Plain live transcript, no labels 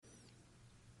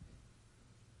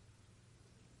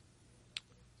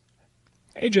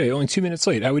AJ, only 2 minutes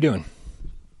late. How we doing?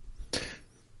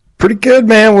 Pretty good,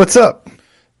 man. What's up?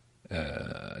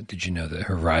 Did you know that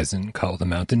Horizon Call of the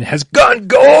Mountain has gone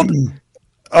gold?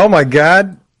 Oh my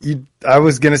God. I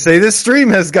was going to say this stream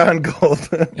has gone gold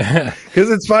because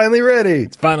it's finally ready.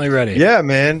 It's finally ready. Yeah,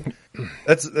 man.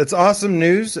 That's awesome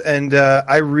news. And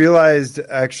I realized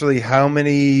actually how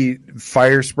many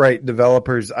Fire Sprite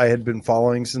developers I had been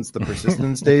following since the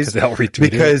Persistence days. They all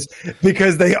retweeted.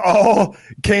 Because they all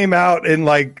came out in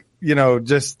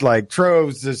just like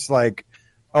troves, just like,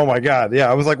 oh my God.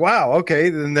 Yeah. I was like, wow. Okay.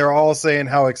 Then they're all saying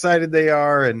how excited they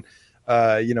are. And,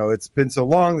 it's been so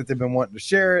long that they've been wanting to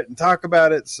share it and talk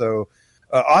about it. So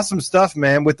awesome stuff,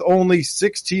 man. With only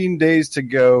 16 days to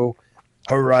go,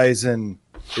 Horizon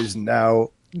is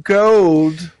now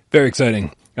gold. Very exciting.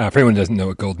 For anyone who doesn't know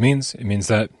what gold means, it means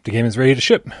that the game is ready to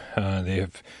ship. They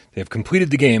have completed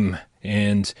the game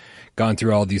and gone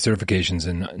through all these certifications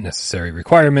and necessary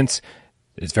requirements.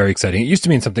 It's very exciting. It used to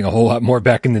mean something a whole lot more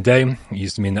back in the day. It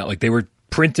used to mean that they were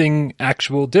printing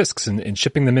actual discs and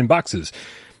shipping them in boxes.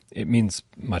 It means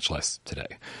much less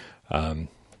today.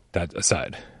 That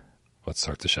aside, let's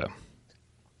start the show.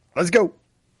 Let's go.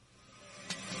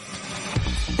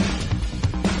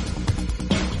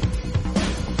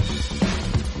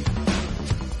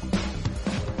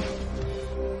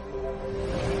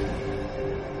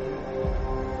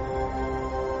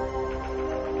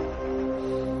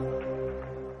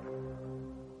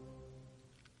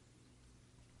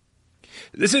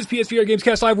 This is PSVR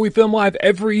Gamescast Live. We film live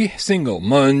every single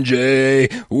Monday,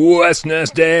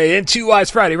 Wednesday, and 2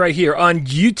 Eyes Friday right here on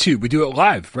YouTube. We do it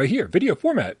live right here, video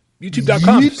format,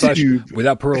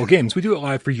 youtube.com/withoutparole games. We do it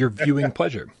live for your viewing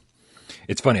pleasure.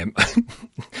 It's funny.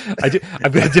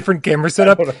 I've got a different camera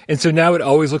setup, and so now it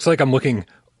always looks like I'm looking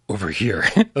over here,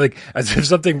 as if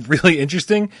something really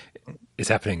interesting is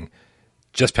happening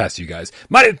just past you guys.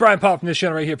 My name is Brian Paul from this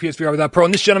channel right here, PSVR Without Parole,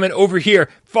 and this gentleman over here,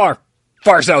 far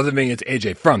south of me, it's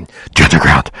AJ from the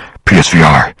Underground,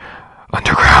 PSVR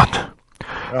Underground.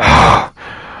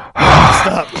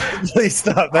 Stop. Please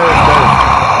stop. That is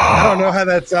I don't know how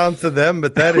that sounds to them,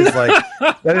 but that is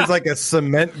like a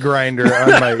cement grinder on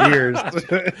my ears.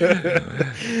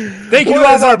 Thank you to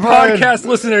all our podcast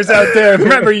listeners out there.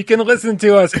 Remember, you can listen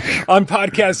to us on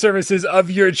podcast services of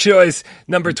your choice.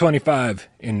 Number 25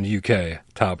 in the UK,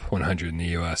 top 100 in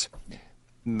the US.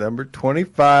 Number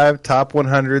 25, top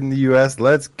 100 in the U.S.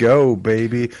 Let's go,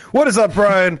 baby. What is up,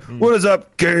 Brian? What is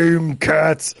up, Game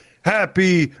Cats?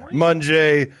 Happy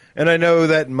Monday. And I know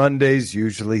that Mondays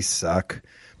usually suck,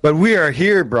 but we are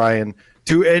here, Brian,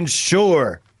 to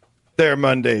ensure their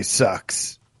Monday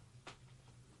sucks.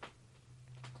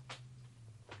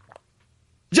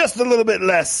 Just a little bit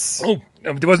less. Oh,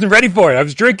 I wasn't ready for it. I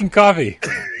was drinking coffee.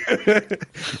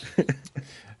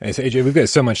 Hey, so AJ, we've got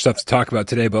so much stuff to talk about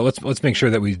today, but let's make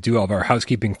sure that we do all of our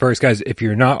housekeeping first. Guys, if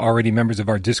you're not already members of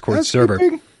our Discord server.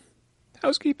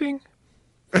 Housekeeping.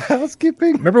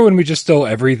 Remember when we just stole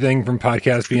everything from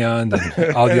Podcast Beyond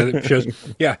and all the other shows?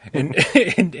 Yeah, and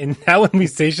now when we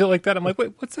say shit like that, I'm like,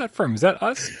 wait, what's that from? Is that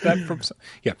us? Is that from?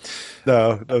 Yeah.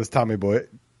 No, that was Tommy Boy,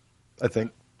 I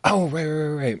think. Oh,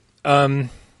 right. Right,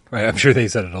 I'm sure they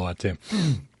said it a lot too.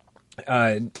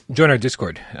 Join our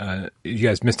Discord. You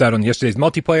guys missed out on yesterday's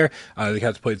multiplayer. The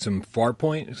cats played some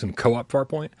Farpoint, some co-op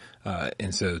Farpoint,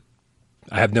 and so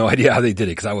I have no idea how they did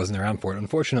it because I wasn't around for it,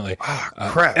 unfortunately.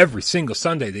 Crap. Every single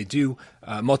Sunday they do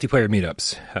multiplayer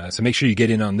meetups, so make sure you get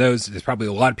in on those. There's probably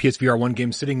a lot of PSVR 1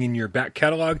 games sitting in your back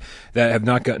catalog that have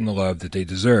not gotten the love that they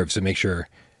deserve, so make sure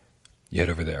you head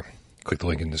over there. Click the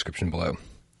link in the description below.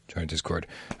 Join Discord.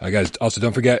 Guys, also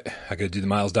don't forget, I got to do the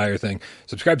Miles Dyer thing.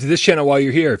 Subscribe to this channel while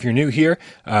you're here. If you're new here,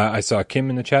 I saw Kim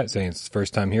in the chat saying it's his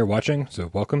first time here watching, so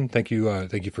welcome. Thank you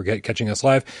for catching us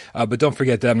live. But don't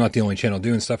forget that I'm not the only channel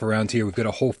doing stuff around here. We've got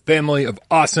a whole family of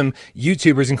awesome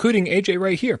YouTubers, including AJ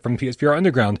right here from PSVR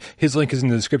Underground. His link is in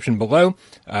the description below.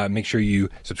 Make sure you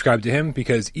subscribe to him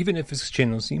because even if his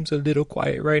channel seems a little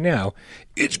quiet right now,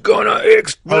 it's gonna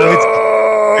explode.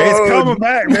 It's coming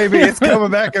back, baby. It's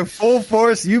coming back in full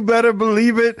force. You better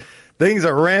believe it. Things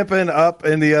are ramping up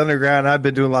in the underground. I've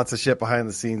been doing lots of shit behind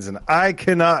the scenes, and I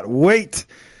cannot wait.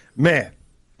 Man,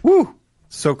 woo,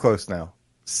 so close now.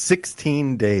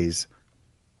 16 days.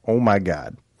 Oh, my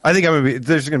God. I think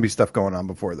there's going to be stuff going on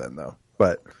before then, though.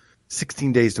 But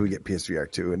 16 days till we get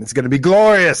PSVR 2, and it's going to be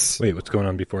glorious. Wait, what's going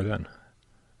on before then?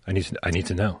 I need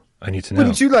to know.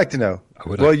 Wouldn't you like to know?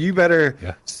 Well, you better...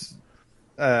 Yeah.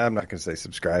 I'm not going to say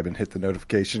subscribe and hit the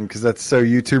notification because that's so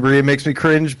YouTubery. It makes me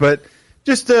cringe. But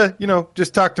just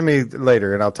talk to me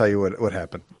later and I'll tell you what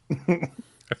happened.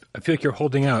 I feel like you're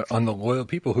holding out on the loyal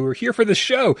people who are here for the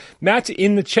show. Matt's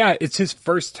in the chat. It's his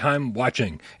first time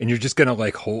watching, and you're just gonna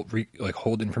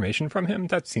hold information from him?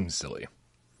 That seems silly.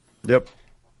 Yep.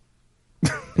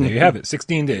 And there you have it.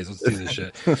 16 days. Let's do this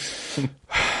shit.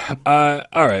 All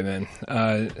right, man.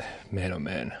 Man, oh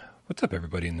man. What's up,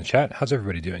 everybody in the chat? How's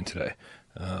everybody doing today?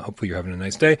 Hopefully you're having a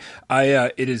nice day.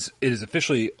 It is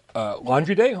officially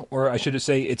laundry day, or I should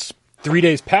say it's 3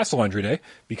 days past laundry day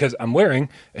because I'm wearing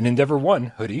an Endeavor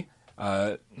One hoodie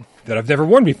that I've never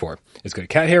worn before. It's got a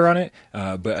cat hair on it,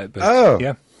 but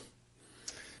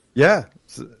yeah,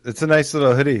 it's a nice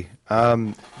little hoodie.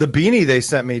 The beanie they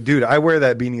sent me, dude, I wear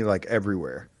that beanie like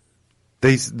everywhere.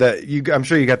 I'm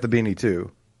sure you got the beanie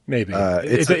too. Maybe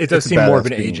it does seem more of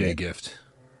an AJ gift.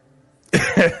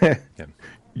 Yeah.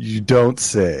 You don't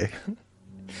say.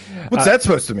 What's that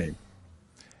supposed to mean?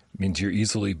 Means you're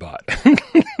easily bought.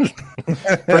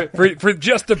 for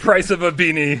just the price of a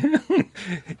beanie,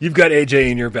 you've got AJ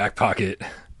in your back pocket.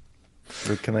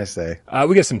 What can I say?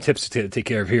 We got some tips to take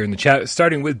care of here in the chat,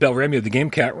 starting with Belramio, the Game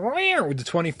Cat, with the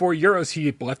 24 euros.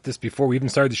 He left this before we even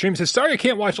started the stream. He says, sorry, I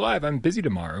can't watch live. I'm busy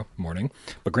tomorrow morning,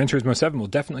 but Gran Turismo 7 will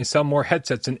definitely sell more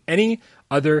headsets than any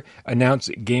other announced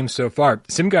game so far.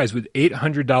 Sim guys with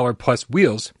 $800 plus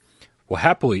wheels will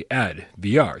happily add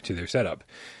VR to their setup.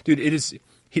 Dude,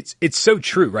 it's so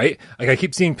true, right? Like I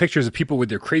keep seeing pictures of people with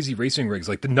their crazy racing rigs,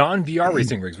 like the non-VR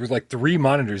racing rigs with like 3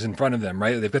 monitors in front of them,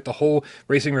 right? They've got the whole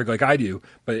racing rig like I do,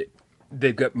 but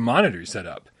they've got monitors set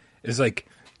up. It's like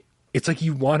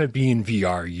you want to be in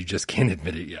VR, you just can't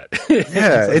admit it yet.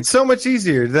 Yeah, it's so much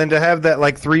easier than to have that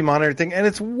like 3 monitor thing, and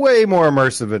it's way more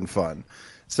immersive and fun.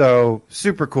 So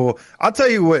super cool. I'll tell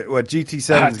you what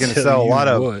GT7 is going to sell a lot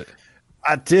of.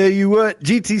 I tell you what,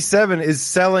 GT7 is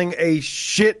selling a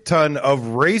shit ton of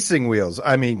racing wheels.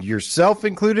 I mean, yourself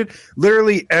included.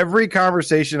 Literally every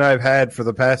conversation I've had for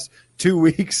the past 2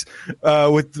 weeks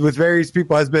with various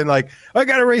people has been like, I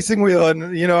got a racing wheel, and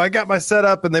I got my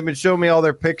setup, and they've been showing me all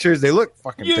their pictures. They look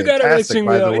fucking fantastic, got a racing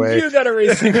by wheel, the way. and you got a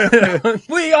racing wheel.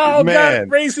 We all got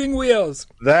racing wheels.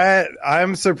 That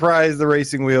I'm surprised the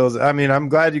racing wheels. I mean, I'm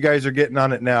glad you guys are getting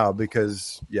on it now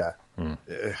because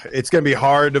it's going to be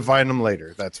hard to find them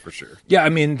later. That's for sure. Yeah, I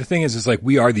mean, the thing is like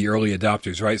we are the early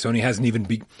adopters, right? Sony hasn't even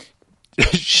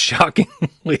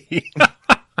shockingly,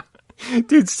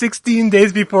 dude, 16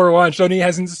 days before launch, Sony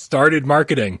hasn't started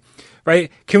marketing,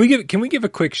 right? Can we give a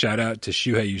quick shout out to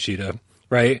Shuhei Yoshida,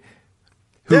 right?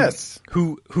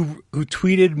 Who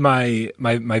tweeted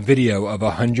my video of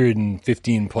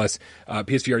 115 plus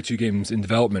PSVR 2 games in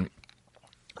development.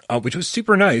 Which was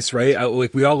super nice, right?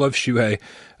 Like we all love Shuhei.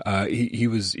 He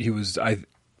was.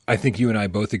 I think you and I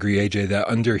both agree, AJ, that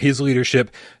under his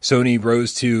leadership, Sony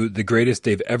rose to the greatest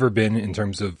they've ever been in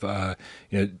terms of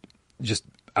just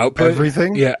output,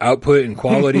 everything. Yeah, output and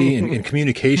quality and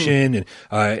communication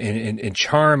and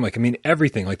charm. Like I mean,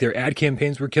 everything. Like their ad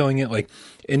campaigns were killing it. Like,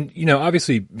 and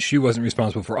obviously Shu wasn't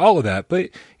responsible for all of that, but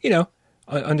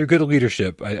under good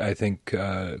leadership, I think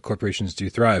corporations do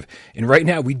thrive. And right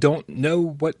now, we don't know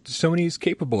what Sony is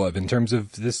capable of in terms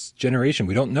of this generation.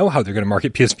 We don't know how they're going to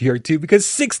market PSVR 2 because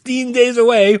 16 days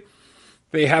away,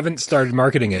 they haven't started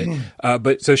marketing it.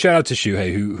 But so shout out to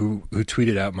Shuhei who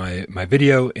tweeted out my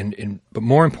video, but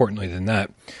more importantly than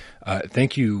that,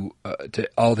 thank you to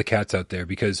all the cats out there,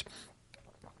 because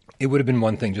it would have been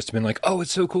one thing just to been like, oh,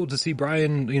 it's so cool to see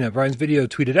Brian's video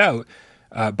tweeted out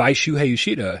by Shuhei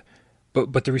Yoshida.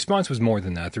 But the response was more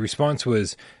than that. The response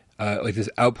was like this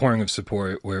outpouring of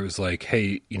support where it was like,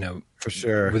 hey, for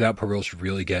sure, Without Parole should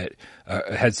really get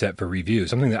a headset for review.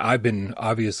 Something that I've been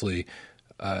obviously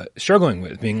struggling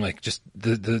with, being like just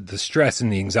the stress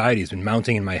and the anxiety has been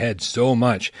mounting in my head so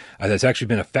much that's actually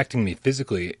been affecting me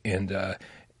physically. And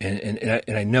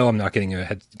I know I'm not getting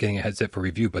a headset for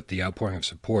review, but the outpouring of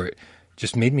support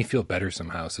just made me feel better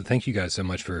somehow. So thank you guys so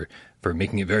much for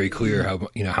making it very clear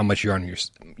how much you're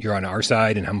on our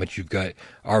side and how much you've got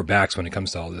our backs when it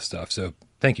comes to all this stuff. So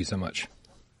thank you so much.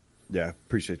 Yeah,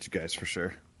 appreciate you guys for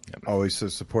sure. Yep. Always so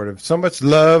supportive. So much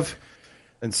love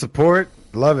and support.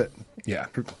 Love it. Yeah.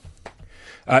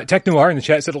 Tech Noir in the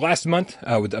chat said last month,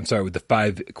 with the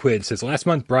 £5 says last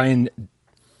month Brian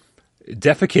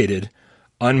defecated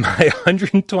on my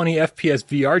 120 FPS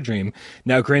VR dream.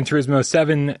 Now Gran Turismo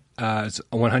 7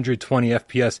 120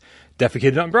 FPS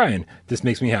defecated on Brian. This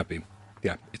makes me happy.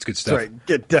 Yeah, it's good stuff. That's right.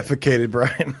 Get defecated,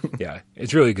 Brian. Yeah,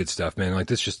 it's really good stuff, man. Like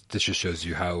this just shows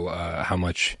you how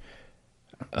much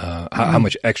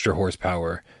extra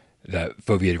horsepower that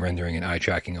foveated rendering and eye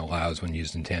tracking allows when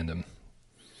used in tandem.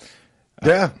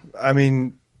 Yeah, I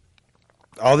mean,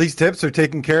 all these tips are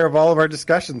taking care of all of our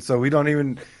discussions, so we don't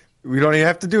even we don't even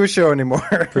have to do a show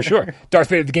anymore. For sure. Darth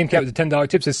Vader, the Game Cat with the $10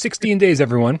 tip says 16 days,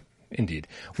 everyone. Indeed.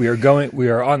 We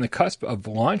are on the cusp of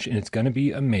launch, and it's going to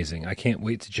be amazing. I can't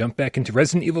wait to jump back into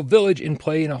Resident Evil Village and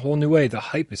play in a whole new way. The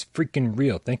hype is freaking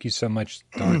real. Thank you so much,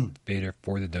 Darth Vader,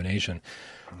 for the donation.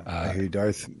 Hey,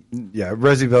 Darth. Yeah,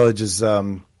 Resi Village is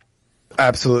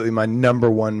absolutely my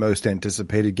number one most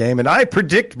anticipated game. And I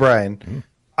predict, Brian,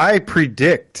 I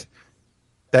predict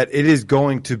that it is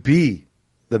going to be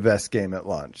the best game at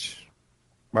launch.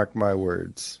 Mark my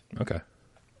words. Okay.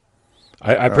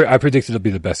 I predict it'll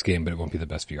be the best game, but it won't be the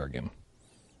best VR game.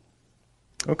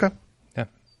 Okay. Yeah.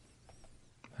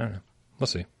 I don't know. We'll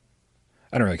see.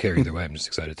 I don't really care either way. I'm just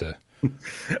excited to.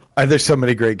 There's so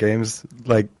many great games.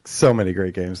 Like, so many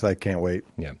great games. I can't wait.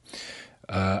 Yeah.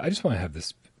 I just want to have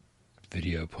this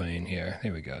video playing here.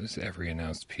 There we go. This is every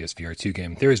announced PSVR 2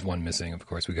 game. There is one missing, of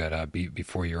course. We got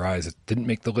Before Your Eyes. It didn't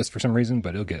make the list for some reason,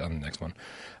 but it'll get on the next one.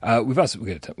 We got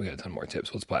a ton more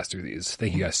tips. Let's blast through these.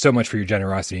 Thank you guys so much for your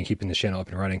generosity and keeping the channel up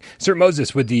and running. Sir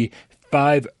Moses with the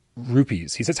 5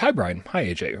 rupees. He says, "Hi Brian, hi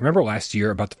AJ. Remember last year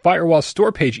about the Firewall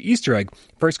store page Easter egg?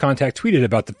 First Contact tweeted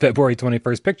about the February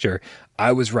 21st picture.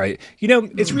 I was right. You know,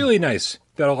 it's really nice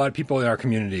that a lot of people in our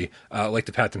community like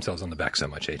to pat themselves on the back so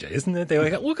much, AJ, isn't it? They're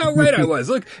like, look how right I was.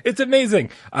 Look, it's amazing.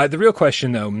 The real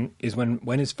question though is when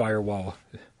is Firewall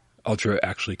Ultra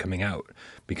actually coming out?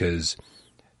 Because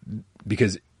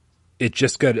it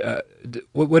just got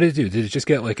what did it do? Did it just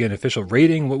get like an official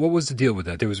rating? What was the deal with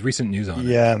that? There was recent news on it.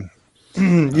 Yeah.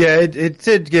 Yeah, it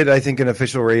did get, I think, an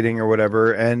official rating or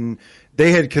whatever, and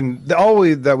they had all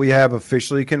that we have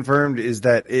officially confirmed is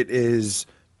that it is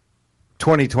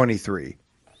 2023.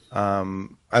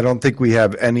 I don't think we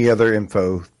have any other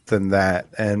info than that,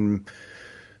 and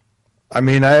I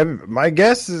mean, my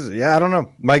guess is, I don't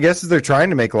know. My guess is they're trying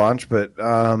to make launch, but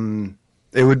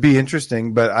it would be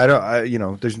interesting. But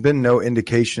there's been no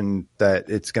indication that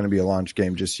it's going to be a launch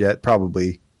game just yet.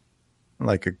 Probably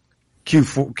like a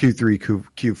Q3,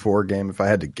 Q4 game, if I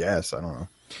had to guess. I don't know.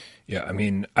 Yeah, I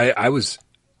mean, I was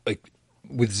like,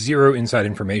 with zero inside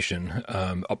information,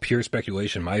 a pure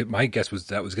speculation. My guess was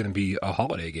that was going to be a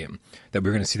holiday game, that we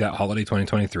were going to see that holiday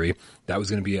 2023. That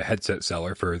was going to be a headset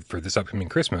seller for this upcoming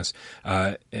Christmas,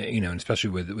 and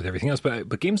especially with everything else.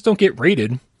 But games don't get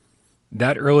rated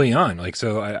that early on. Like,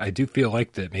 so I do feel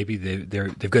like that maybe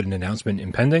they've got an announcement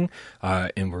impending,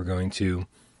 and we're going to,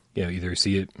 either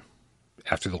see it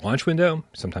after the launch window,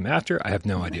 sometime after. I have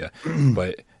no idea,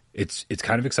 but it's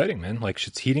kind of exciting, man. Like,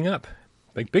 shit's heating up,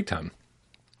 like big time.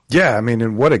 Yeah, I mean,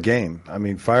 and what a game. I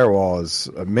mean, Firewall is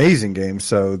an amazing game,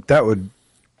 so that would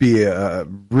be a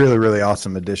really, really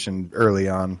awesome addition early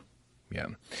on. Yeah.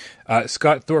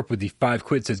 Scott Thorpe with the 5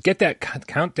 quid says, "Get that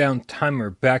countdown timer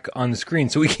back on the screen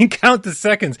so we can count the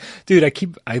seconds." Dude, I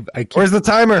keep Where's the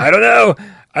timer? I don't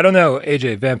know.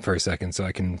 AJ, vamp for a second so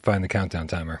I can find the countdown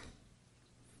timer.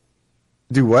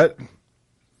 Do what?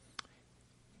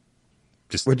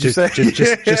 Just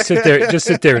sit there. Just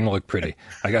sit there and look pretty.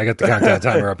 I got the countdown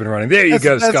timer up and running. There you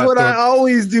go, Scott. That's what Thorpe. I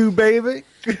always do, baby.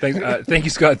 Thank you,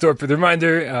 Scott Thorpe, for the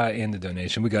reminder and the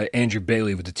donation. We got Andrew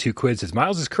Bailey with the 2 quid. Says,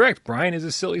 "Miles is correct. Brian is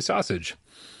a silly sausage."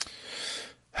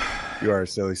 You are a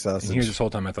silly sausage. And here this whole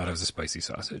time I thought I was a spicy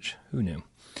sausage. Who knew?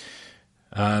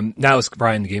 Now it's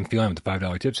Brian, the game feeling with the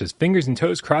 $5 tip, says, "Fingers and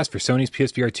toes crossed for Sony's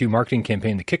PSVR 2 marketing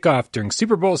campaign to kick off during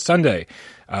Super Bowl Sunday,"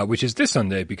 which is this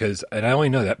Sunday and I only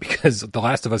know that because The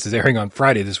Last of Us is airing on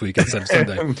Friday this week instead of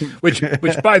Sunday, which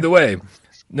by the way,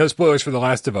 no spoilers for The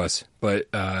Last of Us, but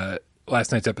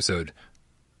last night's episode,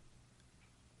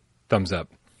 thumbs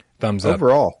up.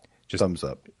 Overall, thumbs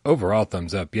up. Overall,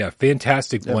 thumbs up. Yeah,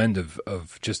 fantastic blend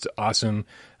of just awesome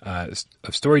of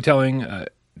storytelling,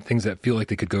 things that feel like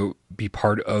they could be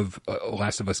part of a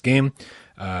Last of Us game,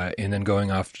 and then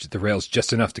going off the rails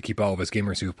just enough to keep all of us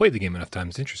gamers who have played the game enough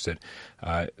times interested.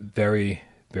 Very,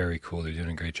 very cool. They're doing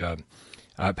a great job.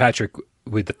 Patrick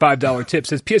with the $5 tip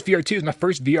says, "PSVR 2 is my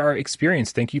first VR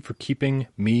experience. Thank you for keeping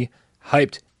me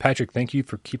hyped." Patrick, thank you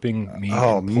for keeping me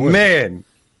employed. Man.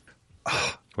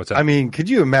 What's up? I mean, could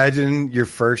you imagine your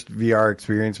first VR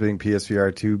experience being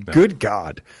PSVR 2? No.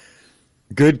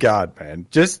 Good God, man.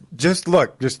 Just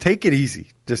look, just take it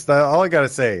easy. Just all I got to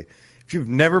say, if you've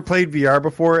never played VR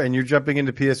before and you're jumping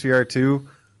into PSVR 2,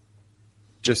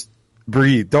 just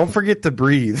breathe. Don't forget to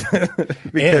breathe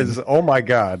because, oh my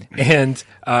God. And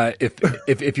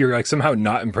if you're like somehow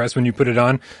not impressed when you put it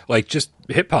on, like just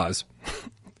hit pause.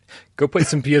 Go play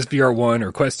some PSVR 1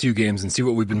 or Quest 2 games and see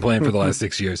what we've been playing for the last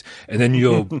 6 years. And then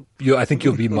I think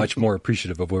you'll be much more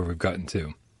appreciative of where we've gotten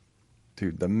to.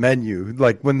 Dude, the menu,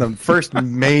 like when the first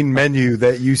main menu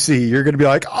that you see, you're going to be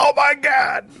like, oh my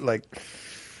God. Like,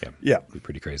 Yeah. It'd be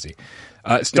pretty crazy.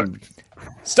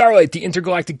 Starlight, the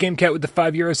intergalactic game cat with the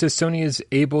 €5 says Sony is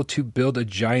able to build a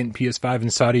giant PS5 in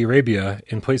Saudi Arabia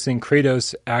and placing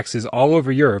Kratos axes all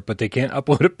over Europe, but they can't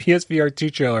upload a PSVR 2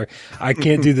 trailer. I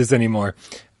can't do this anymore.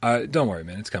 Don't worry,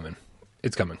 man. It's coming.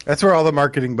 It's coming. That's where all the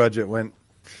marketing budget went.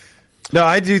 No,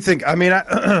 I do think, I mean,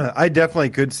 I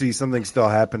definitely could see something still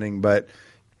happening, but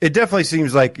it definitely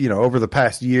seems like, over the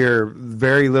past year,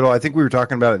 very little. I think we were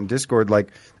talking about it in Discord.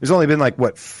 Like, there's only been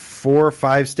 4 or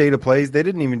 5 state of plays. They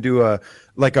didn't even do a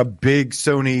big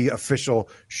Sony official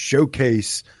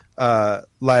showcase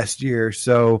last year.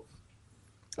 So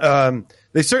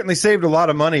they certainly saved a lot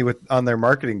of money on their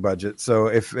marketing budget. So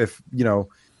if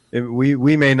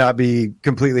we may not be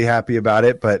completely happy about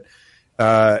it, but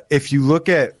if you look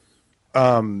at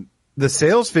the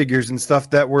sales figures and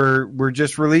stuff that were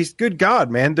just released, good God,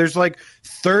 man, there's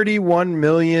 31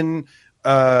 million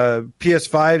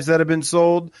PS5s that have been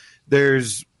sold.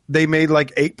 They made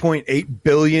 8.8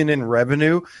 billion in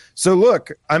revenue. So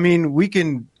look, I mean, we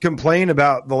can complain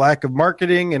about the lack of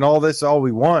marketing and all this all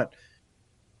we want.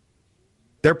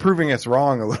 They're proving us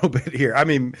wrong a little bit here. I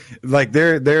mean,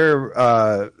 they're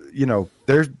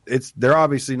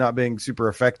obviously not being super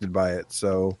affected by it.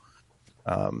 So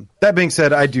that being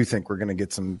said, I do think we're going to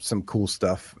get some cool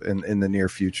stuff in the near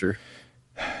future.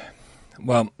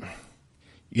 Well,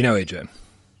 AJ,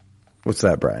 what's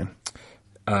that, Brian?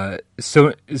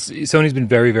 So Sony's been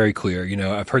very, very clear.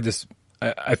 I've heard this.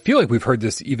 I feel like we've heard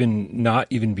this not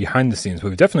even behind the scenes, but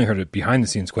we've definitely heard it behind the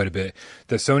scenes quite a bit.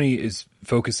 That Sony is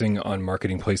focusing on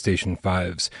marketing PlayStation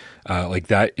 5s.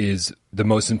 That is the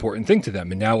most important thing to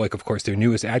them. And now, of course, their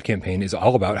newest ad campaign is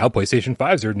all about how PlayStation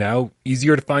 5s are now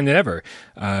easier to find than ever.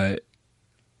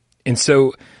 And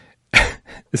so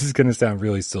this is going to sound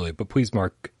really silly, but please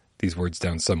mark these words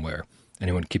down somewhere.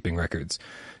 Anyone keeping records.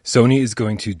 Sony is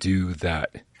going to do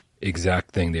that exact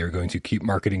thing. They are going to keep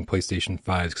marketing PlayStation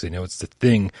 5s because they know it's the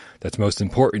thing that's most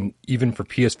important, even for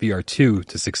PSVR 2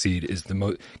 to succeed, is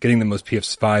getting the most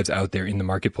PS5s out there in the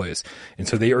marketplace. And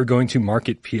so they are going to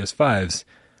market PS5s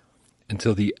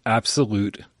until the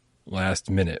absolute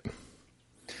last minute.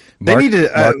 Mark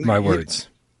my words.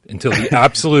 Until the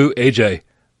absolute, AJ,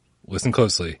 listen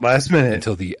closely. Last minute.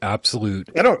 Until the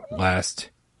absolute last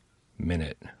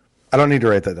minute. I don't need to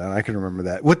write that down. I can remember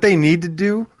that. What they need to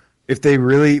do, what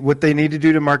they need to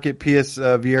do to market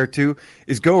PSVR 2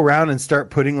 is go around and start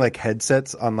putting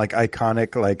headsets on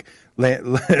iconic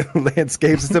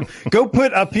landscapes and stuff. Go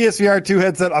put a PSVR 2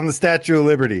 headset on the Statue of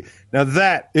Liberty. Now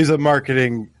that's good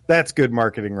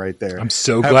marketing right there. I'm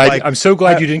so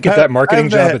glad you didn't get that marketing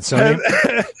job at Sony.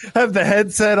 Have the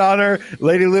headset on her,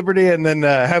 Lady Liberty, and then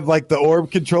have the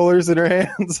orb controllers in her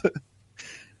hands.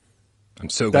 I'm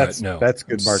so glad. That's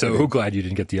good marketing. So glad you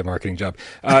didn't get the marketing job.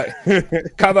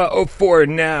 Kava04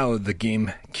 now, the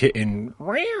game kitten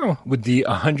with the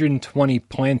 120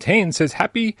 plantain says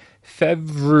happy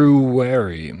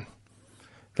February.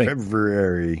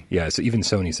 February. Yeah, so even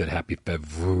Sony said happy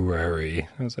February.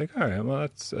 I was like, all right, well,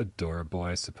 that's adorable,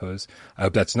 I suppose. I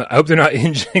hope they're not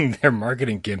hinging their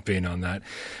marketing campaign on that,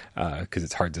 because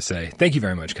it's hard to say. Thank you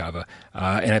very much, Kava.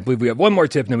 And I believe we have one more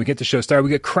tip, and then we get to show star. We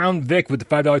get Crown Vic with the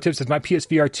 $5 tip. Says my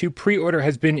PSVR 2 pre-order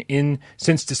has been in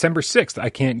since December 6th. I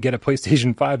can't get a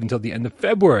PlayStation 5 until the end of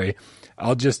February.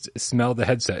 I'll just smell the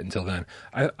headset until then.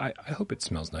 I hope it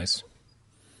smells nice.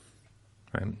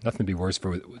 Right. Nothing to be worse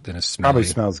than a probably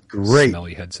smells great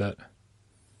smelly headset.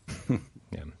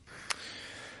 Yeah.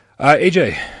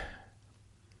 AJ,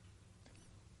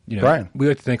 Brian, we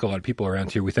like to thank a lot of people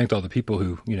around here. We thanked all the people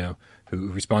who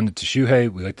responded to Shuhei.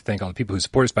 We like to thank all the people who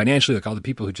support us financially, like all the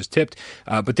people who just tipped.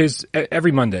 But there's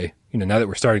every Monday, now that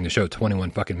we're starting the show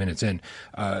 21 fucking minutes in,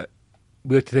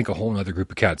 we like to thank a whole other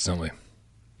group of cats, don't we?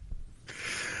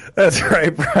 That's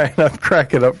right, Brian. I'm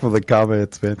cracking up for the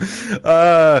comments, man.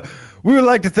 We would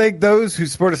like to thank those who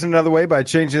support us in another way by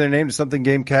changing their name to Something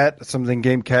Game Cat, Something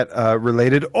Game Cat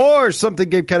related, or Something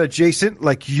Game Cat adjacent,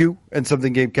 like you and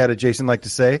Something Game Cat adjacent like to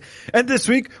say. And this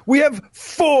week, we have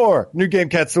 4 new Game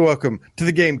Cats to welcome to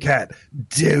the Game Cat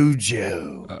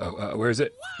Dojo. Where is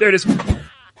it? There it is.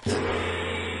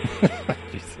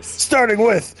 Jesus. Starting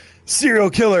with Serial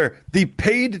Killer, the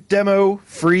paid demo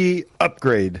free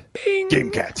upgrade. Bing. Game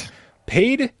Cat.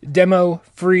 Paid demo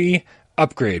free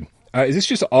upgrade. Is this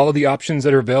just all the options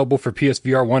that are available for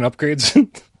PSVR 1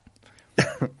 upgrades?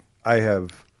 I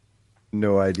have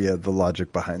no idea the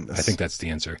logic behind this. I think that's the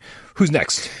answer. Who's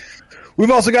next?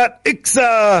 We've also got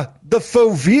Ixa, the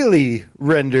Fovili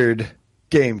rendered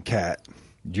Game Cat.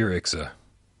 You're Ixa.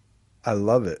 I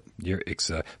love it. It's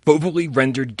a fovally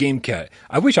rendered game cat.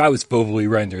 I wish I was fovally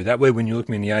rendered. That way, when you look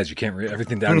me in the eyes, you can't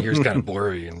everything down here is kind of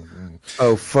blurry.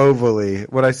 Oh,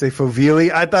 fovally. What I say,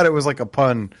 fovili? I thought it was like a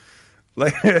pun,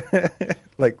 like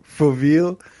like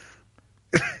fovil,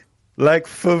 like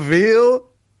favil.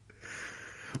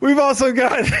 We've also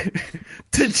got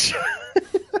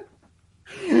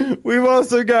we've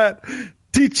also got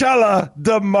T'Challa,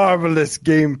 the marvelous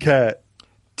game cat.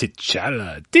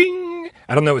 T'Challa, ding!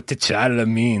 I don't know what T'Challa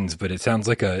means, but it sounds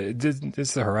like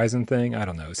this a Horizon thing? I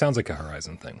don't know. It sounds like a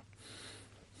Horizon thing.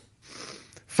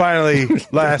 Finally,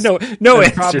 last no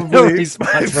answer, no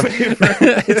response.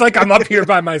 It's like I'm up here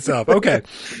by myself. Okay.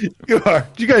 You are.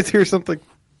 Did you guys hear something?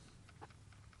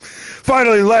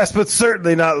 Finally, last but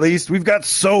certainly not least, we've got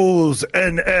Souls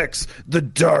NX, the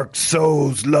Dark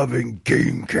Souls loving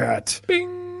game cat.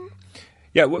 Bing.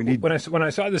 Yeah, when I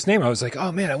saw this name, I was like,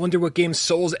 oh man, I wonder what games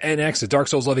Souls NX, the Dark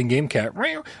Souls loving game cat,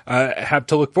 have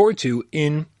to look forward to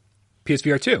in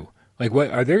PSVR 2. Like, what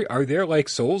are there like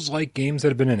Souls like games that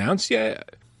have been announced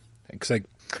yet? Because I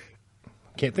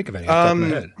can't think of any off the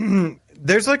top of my head.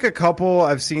 There's like a couple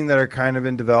I've seen that are kind of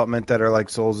in development that are like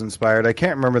Souls inspired. I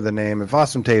can't remember the name. If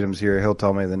Awesome Tatum's here, he'll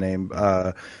tell me the name.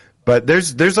 But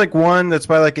there's like one that's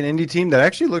by like an indie team that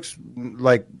actually looks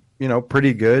like,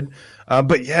 pretty good.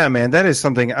 But yeah, man, that is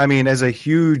something. I mean, as a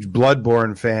huge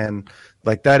Bloodborne fan,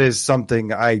 like that is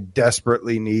something I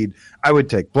desperately need. I would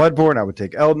take Bloodborne. I would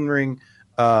take Elden Ring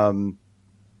in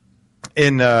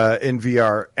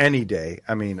VR any day.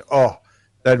 I mean,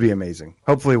 that'd be amazing.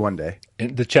 Hopefully one day.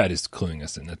 And the chat is cluing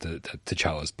us in that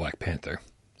T'Challa's Black Panther.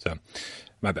 So,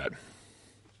 my bad.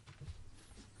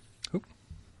 Oop.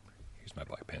 Here's my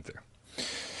Black Panther.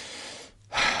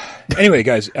 Anyway,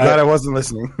 guys. Glad I wasn't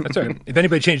listening. That's all right. If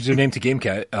anybody changes their name to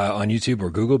GameCat on YouTube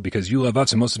or Google because you love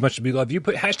us almost as much as we love you,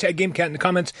 put hashtag GameCat in the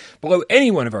comments below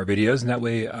any one of our videos, and that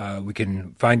way we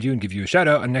can find you and give you a shout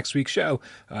out on next week's show.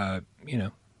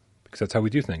 Because that's how we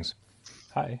do things.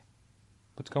 Hi.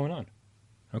 What's going on?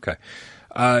 Okay.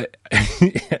 I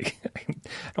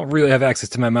don't really have access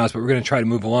to my mouse, but we're going to try to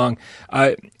move along.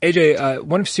 AJ,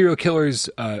 one of Serial Killer's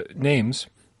names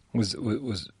was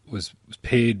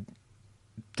paid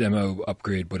demo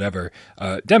upgrade, whatever.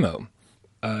 Demo.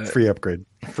 Free upgrade.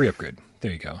 Free upgrade.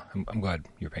 There you go. I'm glad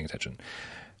you're paying attention.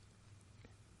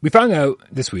 We found out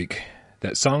this week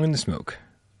that Song in the Smoke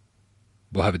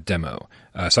will have a demo.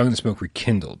 Song in the Smoke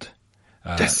Rekindled.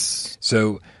 Yes.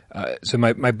 So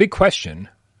my big question,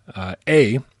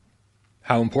 A,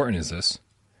 how important is this?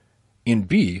 And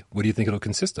B, what do you think it'll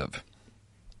consist of?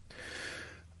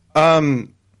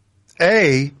 Don't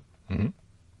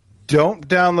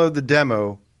download the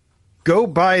demo. Go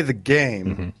buy the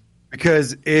game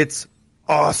because it's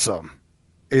awesome.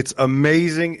 It's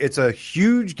amazing. It's a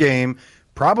huge game.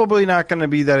 Probably not going to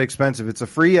be that expensive. It's a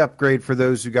free upgrade for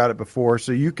those who got it before,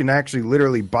 so you can actually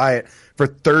literally buy it for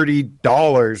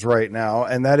 $30 right now,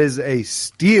 and that is a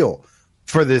steal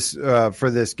for this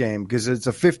game because it's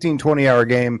a 15, 20-hour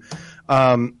game.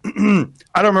 I don't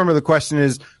remember the question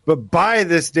is, but buy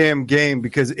this damn game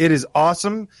because it is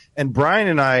awesome. And Brian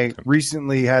and I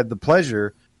recently had the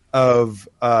pleasure of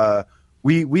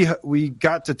we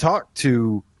got to talk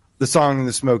to the Song in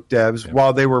the Smoke devs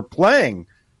while they were playing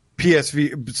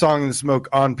Song in the Smoke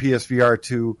on PSVR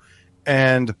 2,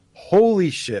 and holy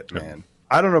shit, man!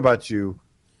 I don't know about you,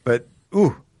 but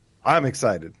I'm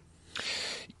excited.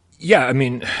 Yeah, I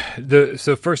mean,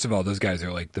 so first of all, those guys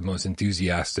are like the most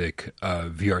enthusiastic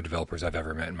VR developers I've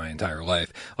ever met in my entire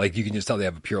life. Like, you can just tell they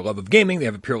have a pure love of gaming. They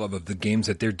have a pure love of the games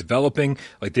that they're developing.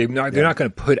 Like, they're not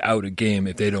going to put out a game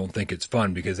if they don't think it's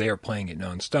fun because they are playing it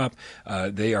nonstop.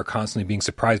 They are constantly being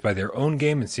surprised by their own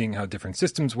game and seeing how different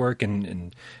systems work.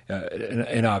 And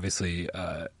obviously,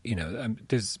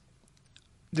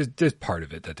 there's part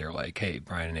of it that they're like, hey,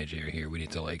 Brian and AJ are here. We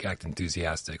need to like act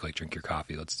enthusiastic, like drink your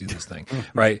coffee. Let's do this thing.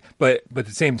 Right. But at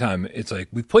the same time, it's like,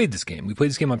 we played this game. We played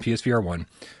this game on PSVR 1.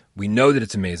 We know that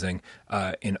it's amazing.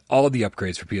 And all of the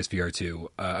upgrades for PSVR 2,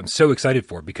 I'm so excited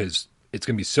for because it's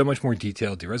going to be so much more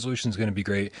detailed. The resolution is going to be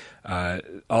great.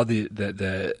 All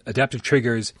the adaptive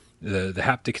triggers, the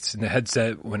haptics in the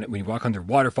headset when you walk under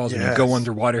waterfalls, when you go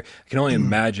underwater. I can only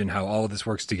imagine how all of this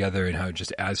works together and how it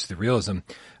just adds to the realism.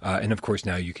 And of course,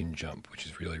 now you can jump, which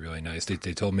is really, really nice. They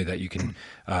told me that you can.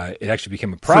 It actually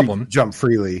became a problem. Jump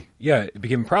freely. Yeah, it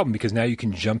became a problem because now you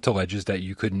can jump to ledges that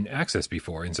you couldn't access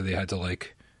before, and so they had to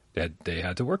they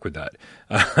had to work with that.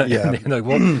 And like,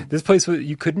 well, this place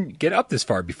you couldn't get up this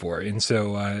far before, and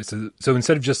so so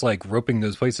instead of just like roping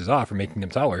those places off or making them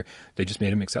taller, they just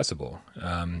made them accessible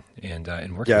and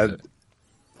worked with it.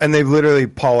 And they've literally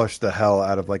polished the hell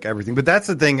out of like everything. But that's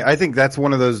the thing. I think that's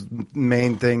one of those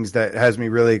main things that has me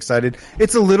really excited.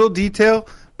 It's a little detail,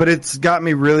 but it's got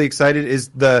me really excited is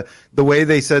the way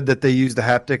they said that they use the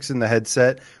haptics in the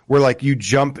headset where like you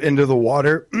jump into the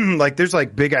water. Like there's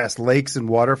like big ass lakes and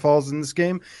waterfalls in this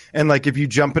game. And like if you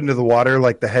jump into the water,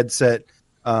 like the headset,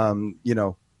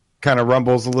 kind of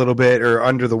rumbles a little bit, or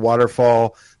under the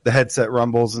waterfall, the headset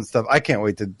rumbles and stuff. I can't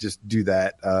wait to just do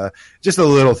that. Just a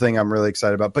little thing I'm really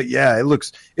excited about. But yeah,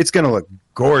 it's going to look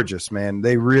gorgeous, man.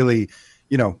 They really,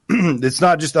 it's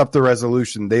not just up the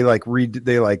resolution. They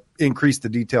increase the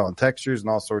detail and textures and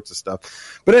all sorts of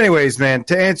stuff. But anyways, man,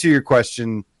 to answer your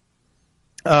question,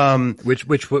 which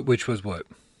was what?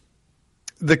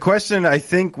 The question I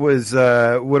think was,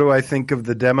 what do I think of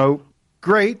the demo?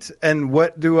 Great. And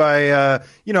what do I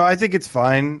think it's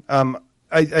fine.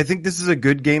 I think this is a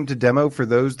good game to demo for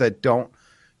those that don't.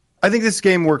 I think this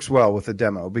game works well with a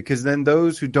demo because then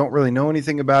those who don't really know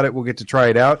anything about it will get to try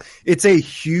it out. It's a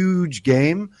huge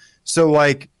game. So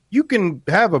like you can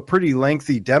have a pretty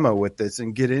lengthy demo with this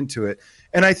and get into it.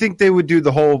 And I think they would do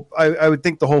the whole, I would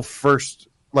think the whole first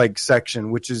like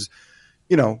section, which is,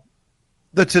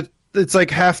 it's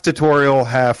like half tutorial,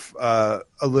 half a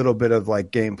little bit of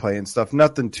like gameplay and stuff.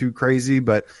 Nothing too crazy,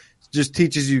 but just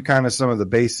teaches you kind of some of the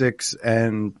basics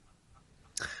and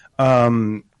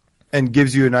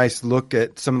gives you a nice look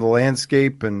at some of the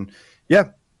landscape. And yeah,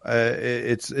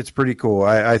 it's pretty cool.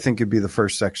 I think it'd be the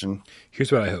first section.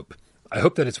 Here's what I hope. I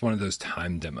hope that it's one of those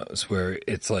time demos where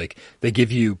it's like they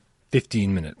give you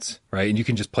 15 minutes, right? And you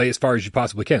can just play as far as you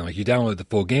possibly can. Like you download the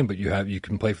full game, but you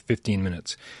can play for 15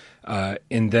 minutes.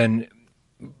 And then,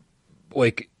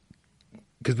 like,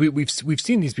 because we've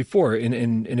seen these before,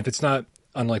 and if it's not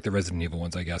unlike the Resident Evil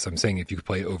ones, I guess I'm saying if you could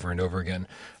play it over and over again,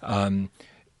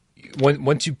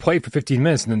 once you play for 15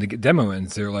 minutes and then the demo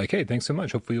ends, they're like, "Hey, thanks so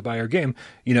much. Hopefully you'll buy our game."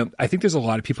 I think there's a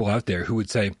lot of people out there who would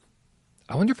say,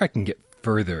 "I wonder if I can get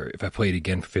further if I play it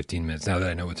again for 15 minutes now that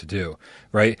I know what to do,"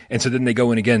 right? And so then they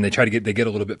go in again, they get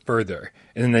a little bit further,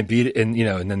 and then they beat it, and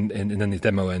then the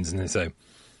demo ends, and they say,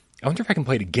 I wonder if I can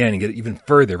play it again and get it even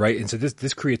further, right? And so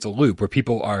this creates a loop where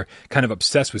people are kind of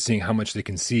obsessed with seeing how much they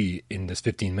can see in this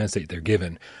 15 minutes that they're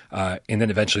given. And then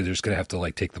eventually they're just going to have to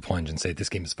like take the plunge and say, this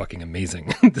game is fucking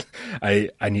amazing. I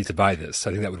need to buy this.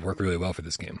 I think that would work really well for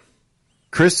this game.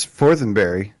 Chris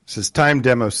Forthenberry says time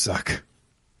demos suck.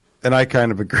 And I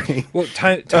kind of agree. Well,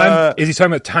 time is he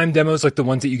talking about time demos like the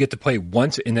ones that you get to play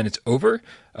once and then it's over?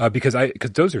 Because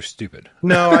those are stupid.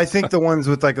 No, I think the ones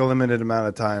with like a limited amount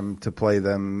of time to play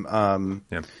them.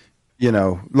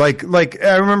 Like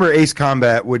I remember Ace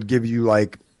Combat would give you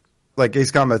like Ace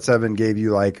Combat 7 gave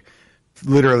you like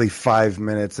literally 5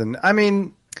 minutes. And I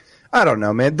mean, I don't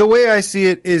know, man. The way I see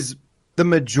it is the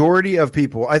majority of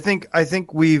people. I think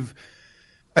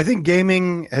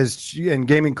gaming and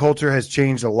gaming culture has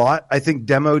changed a lot. I think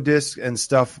demo discs and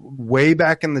stuff way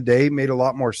back in the day made a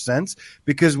lot more sense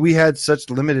because we had such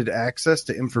limited access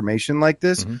to information like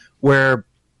this where,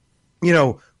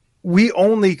 we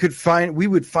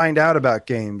would find out about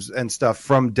games and stuff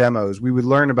from demos. We would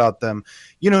learn about them.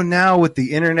 Now with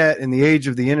the internet and the age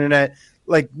of the internet,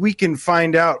 like we can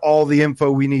find out all the info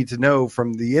we need to know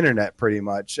from the internet pretty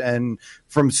much and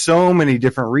from so many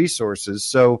different resources.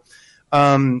 So,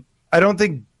 I don't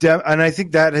think, and I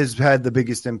think that has had the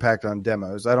biggest impact on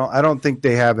demos. I don't think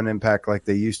they have an impact like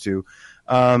they used to.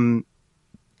 But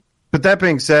that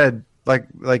being said,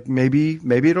 like maybe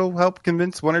it'll help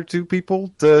convince one or two people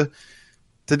to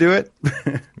do it.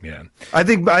 Yeah, I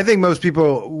think most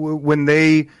people when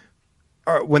they're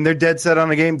dead set on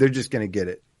a game, they're just going to get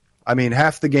it. I mean,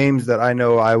 half the games that I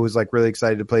know, I was like really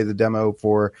excited to play the demo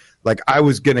for. Like, I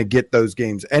was gonna get those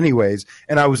games anyways,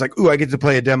 and I was like, "Ooh, I get to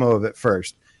play a demo of it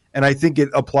first." And I think it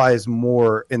applies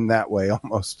more in that way,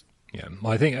 almost. Yeah,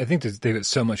 well, I think they've got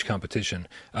so much competition.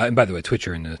 And by the way,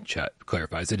 Twitcher in the chat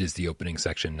clarifies it is the opening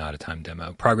section, not a time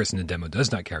demo. Progress in the demo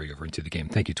does not carry over into the game.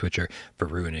 Thank you, Twitcher, for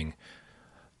ruining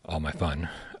all my fun.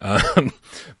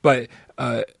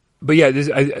 But yeah,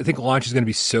 I think launch is going to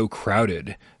be so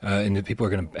crowded, and that people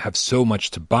are going to have so much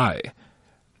to buy.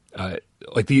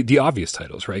 Like the obvious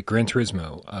titles, right? Gran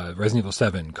Turismo, Resident Evil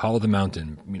 7, Call of the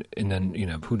Mountain, and then,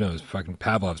 who knows, fucking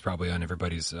Pavlov's probably on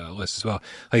everybody's list as well.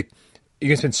 Like, you're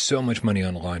going to spend so much money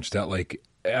on launch that, like,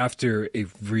 after a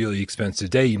really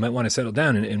expensive day, you might want to settle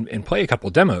down and play a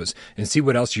couple demos and see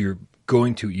what else you're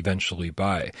going to eventually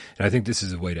buy. And I think this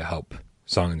is a way to help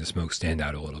Song in the Smoke stand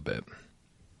out a little bit.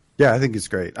 Yeah, I think it's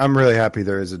great. I'm really happy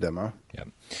there is a demo. Yeah.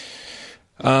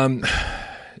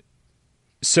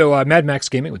 So Mad Max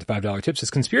Gaming with the $5 tip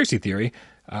says Conspiracy Theory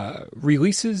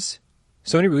releases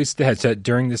Sony released the headset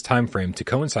during this time frame to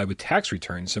coincide with tax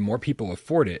returns, so more people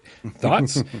afford it.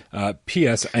 Thoughts?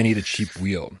 P.S. I need a cheap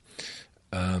wheel.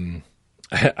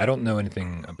 I don't know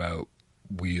anything about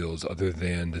wheels other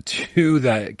than the two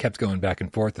that kept going back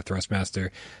and forth. The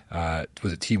Thrustmaster,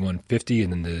 was it T150,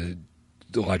 and then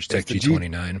the Logitech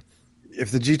G29.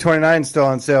 If the G29 is still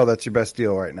on sale, that's your best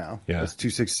deal right now. Yeah, it's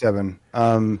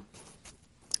 $267.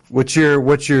 What's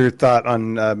your thought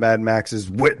on Mad Max's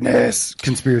Witness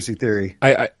conspiracy theory?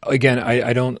 I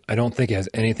don't think it has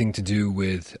anything to do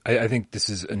with. I think this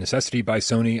is a necessity by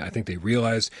Sony. I think they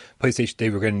realized PlayStation they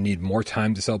were going to need more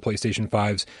time to sell PlayStation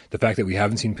 5s. The fact that we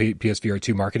haven't seen PSVR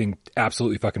 2 marketing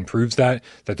absolutely fucking proves that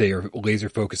they are laser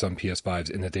focused on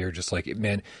PS5s, and that they are just like,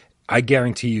 man, I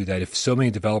guarantee you that if so many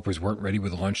developers weren't ready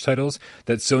with launch titles,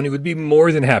 that Sony would be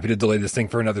more than happy to delay this thing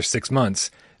for another 6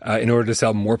 months. In order to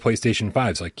sell more PlayStation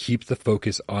 5s, like keep the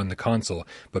focus on the console.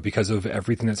 But because of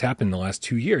everything that's happened in the last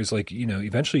 2 years, like, you know,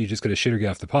 eventually you just got to shit or get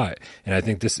off the pot. And I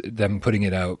think them putting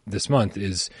it out this month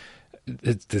this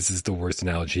is the worst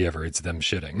analogy ever. It's them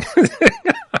shitting.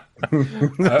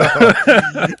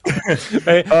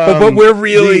 But we're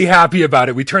really happy about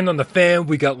it. We turned on the fan.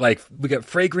 We got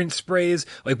fragrance sprays.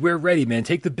 Like, we're ready, man.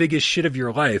 Take the biggest shit of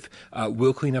your life.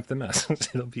 We'll clean up the mess.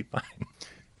 It'll be fine.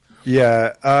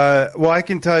 Yeah. Well, I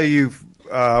can tell you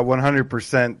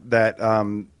 100% that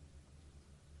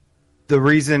the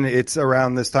reason it's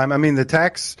around this time, I mean, the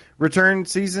tax return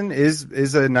season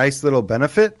is a nice little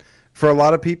benefit for a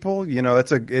lot of people. You know,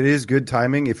 it is good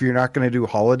timing if you're not going to do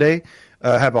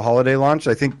have a holiday launch.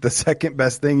 I think the second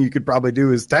best thing you could probably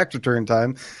do is tax return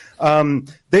time.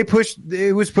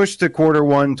 It was pushed to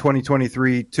Q1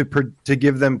 2023 to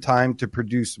give them time to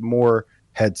produce more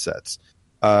headsets.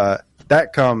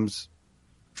 That comes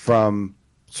from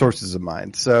sources of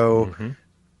mine. So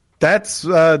that's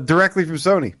directly from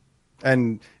Sony.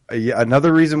 And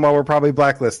another reason why we're probably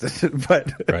blacklisted.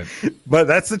 But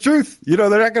that's the truth. You know,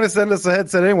 they're not going to send us a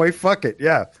headset anyway. Fuck it.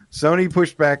 Yeah. Sony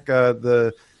pushed back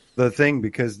the thing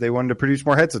because they wanted to produce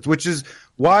more headsets, which is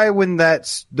why when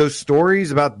those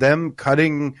stories about them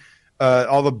cutting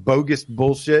all the bogus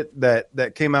bullshit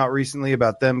that came out recently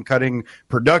about them cutting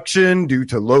production due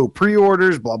to low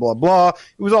pre-orders, blah, blah, blah.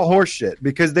 It was all horseshit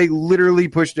because they literally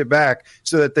pushed it back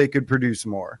so that they could produce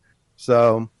more.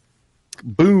 So,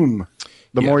 boom,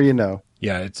 the more you know.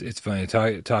 Yeah, it's funny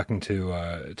talking to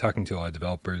a lot of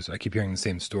developers. I keep hearing the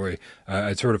same story.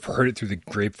 I sort of heard it through the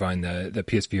grapevine that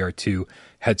PSVR 2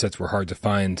 headsets were hard to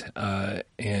find,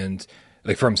 and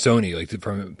like from Sony, like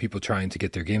from people trying to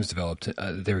get their games developed,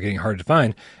 they were getting hard to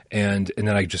find. And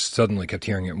then I just suddenly kept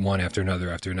hearing it one after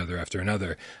another,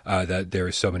 that there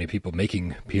are so many people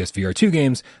making PSVR 2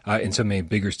 games, and so many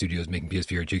bigger studios making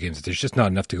PSVR 2 games that there's just not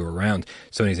enough to go around.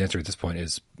 Sony's answer at this point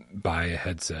is buy a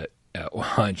headset at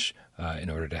launch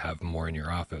in order to have more in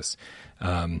your office.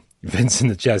 Vince in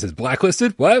the chat says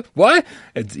blacklisted. What?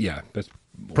 That's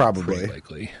probably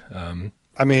likely.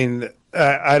 I mean,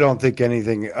 I don't think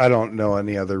anything. I don't know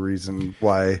any other reason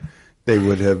why they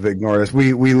would have ignored us.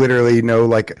 We literally know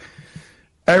like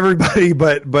everybody,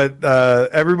 but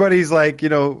everybody's like, you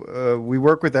know, we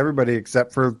work with everybody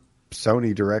except for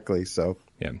Sony directly. So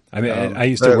yeah, I mean, I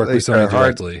used to work with Sony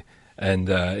directly. And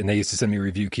they used to send me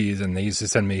review keys, and they used to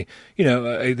send me, you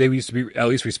know, they used to at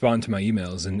least respond to my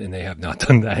emails, and they have not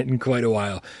done that in quite a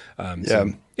while.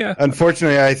 Yeah.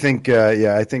 Unfortunately, I think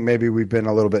maybe we've been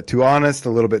a little bit too honest,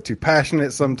 a little bit too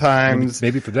passionate sometimes.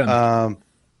 Maybe for them. Well,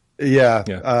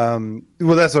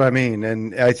 that's what I mean.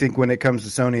 And I think when it comes to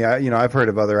Sony, I've heard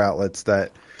of other outlets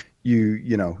that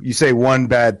you say one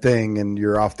bad thing and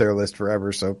you're off their list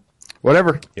forever. So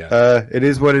whatever. Yeah. It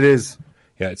is what it is.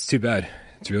 Yeah, it's too bad.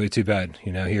 It's really too bad.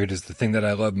 You know, here it is, the thing that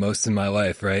I love most in my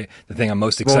life, right? The thing I'm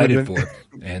most excited for.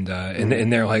 And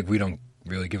they're like, we don't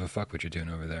really give a fuck what you're doing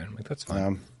over there. I'm like, that's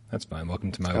fine. That's fine.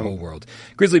 Welcome to my whole world.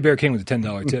 Grizzly Bear King with a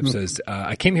 $10 tip says,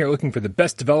 I came here looking for the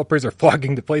best developers are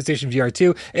flocking to PlayStation VR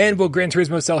 2 and will Gran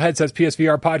Turismo sell headsets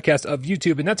PSVR podcast of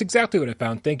YouTube. And that's exactly what I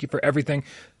found. Thank you for everything.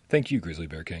 Thank you, Grizzly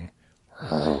Bear King.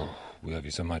 We love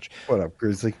you so much. What up,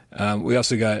 Grizzly? We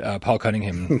also got Paul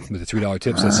Cunningham with a $3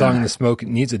 tip. Says, Song in the Smoke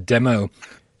needs a demo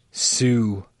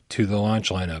sue to the launch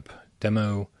lineup.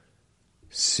 Demo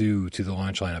sue to the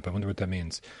launch lineup. I wonder what that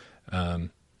means.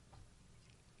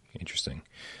 Interesting.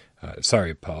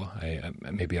 Sorry, Paul.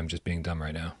 Maybe I'm just being dumb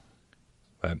right now.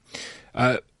 But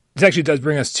this actually does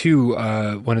bring us to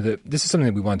this is something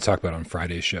that we want to talk about on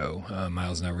Friday's show.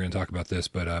 Miles and I were going to talk about this,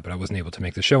 but I wasn't able to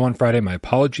make the show on Friday. My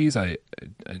apologies. I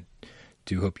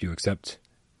do hope you accept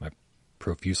my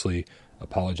profusely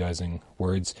apologizing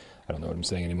words. I don't know what I'm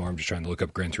saying anymore. I'm just trying to look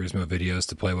up Gran Turismo videos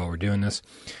to play while we're doing this.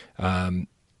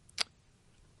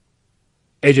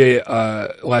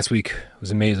 AJ, last week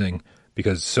was amazing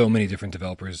because so many different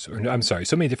developers, or I'm sorry,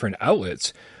 so many different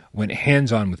outlets went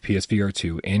hands-on with PSVR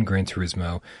 2 and Gran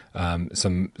Turismo.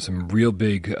 Some real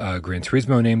big Gran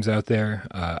Turismo names out there.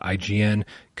 IGN,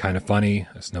 kind of funny.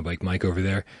 Snowbike Mike over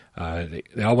there.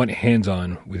 They all went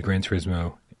hands-on with Gran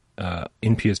Turismo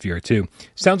in PSVR 2.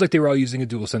 Sounds like they were all using a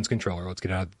DualSense controller. Let's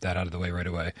get that out of the way right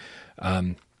away.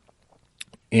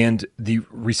 And the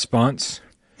response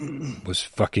was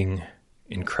fucking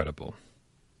incredible.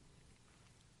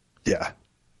 Yeah.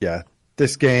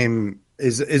 This game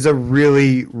is a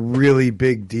really, really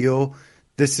big deal.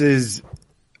 This is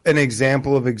an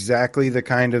example of exactly the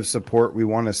kind of support we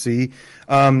want to see.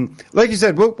 Like you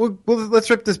said, we'll let's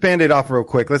rip this Band-Aid off real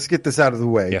quick. Let's get this out of the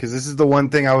way because this is the one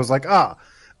thing I was like,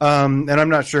 and I'm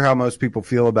not sure how most people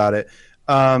feel about it.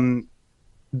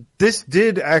 This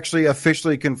did actually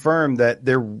officially confirm that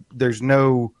there's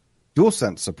no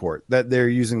DualSense support, that they're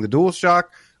using the DualShock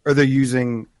or they're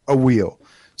using a wheel.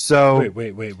 So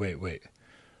wait.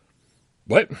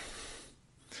 What?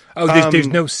 Oh, there's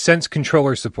no Sense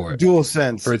controller support.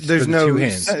 DualSense. There's no two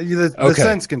hands. The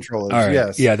Sense controllers. All right.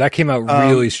 Yes. Yeah, that came out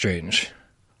really strange.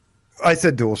 I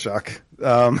said DualShock.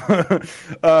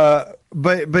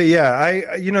 But yeah,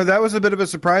 that was a bit of a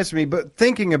surprise to me. But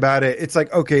thinking about it, it's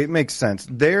like, okay, it makes sense.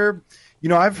 I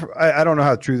don't know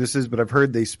how true this is, but I've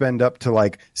heard they spend up to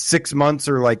like 6 months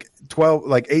or like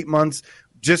 8 months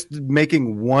just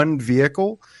making one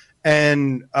vehicle,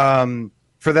 and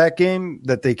for that game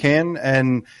that they can,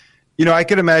 and I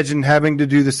could imagine having to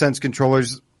do the Sense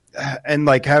controllers and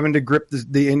like having to grip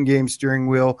the in-game steering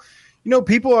wheel.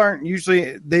 People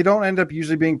don't end up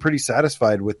usually being pretty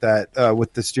satisfied with that,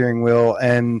 with the steering wheel,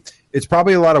 and it's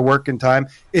probably a lot of work and time.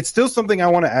 It's still something I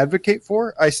want to advocate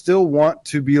for. I still want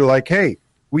to be like, hey,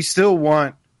 we still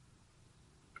want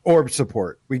orb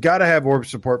support. We got to have orb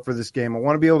support for this game. I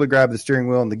want to be able to grab the steering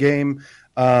wheel in the game.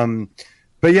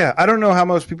 But yeah, I don't know how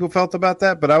most people felt about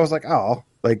that, but I was like, I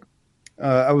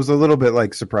was a little bit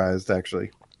like surprised actually.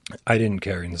 I didn't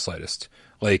care in the slightest.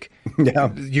 Like,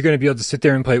 yeah. You're going to be able to sit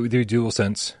there and play it with your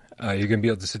DualSense. You're going to be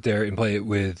able to sit there and play it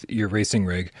with your racing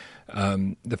rig.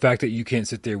 The fact that you can't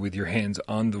sit there with your hands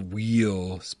on the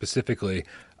wheel specifically,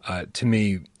 to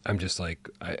me, I'm just like,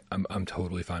 I'm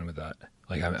totally fine with that.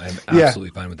 Like, I'm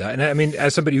absolutely fine with that. And I mean,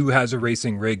 as somebody who has a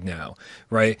racing rig now,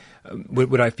 right,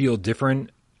 would I feel different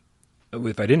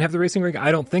if I didn't have the racing rig?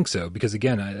 I don't think so, because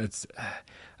again,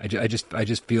 I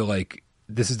just feel like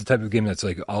this is the type of game that's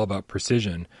like all about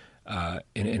precision.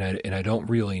 And I don't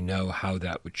really know how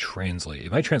that would translate.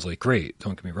 It might translate great,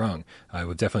 don't get me wrong. I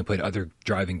would definitely play other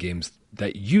driving games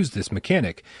that use this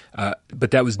mechanic,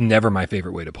 but that was never my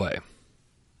favorite way to play.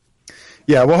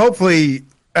 Yeah, well, hopefully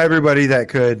everybody that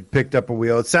could picked up a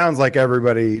wheel. It sounds like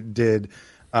everybody did,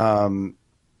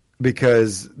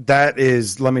 because that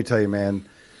is, let me tell you, man.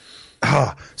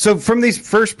 So from these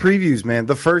first previews, man,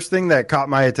 the first thing that caught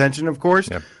my attention, of course,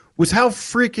 was how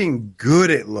freaking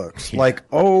good it looks. Like,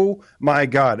 oh my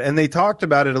God. And they talked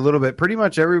about it a little bit. Pretty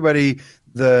much everybody,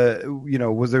 there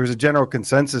was a general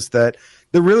consensus that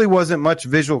there really wasn't much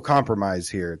visual compromise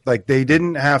here. Like, they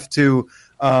didn't have to,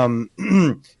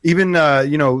 even,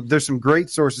 there's some great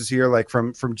sources here, like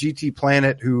from GT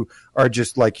Planet, who are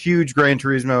just like huge Gran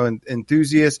Turismo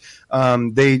enthusiasts.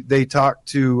 They talked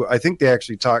to, I think they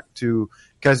actually talked to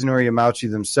Kazunori Yamauchi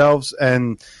themselves.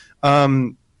 And,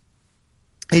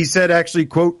 he said, actually,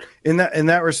 quote, in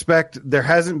that respect, there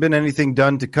hasn't been anything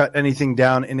done to cut anything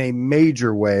down in a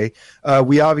major way.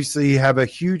 We obviously have a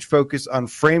huge focus on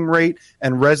frame rate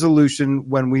and resolution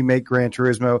when we make Gran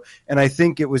Turismo, and I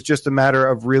think it was just a matter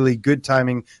of really good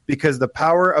timing because the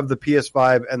power of the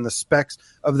PS5 and the specs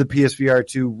of the PSVR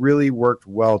 2 really worked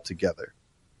well together.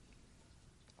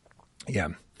 Yeah.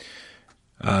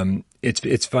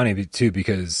 It's funny too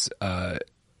because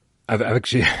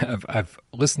I've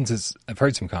listened to, I've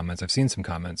heard some comments, I've seen some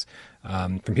comments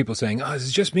from people saying, "Oh, is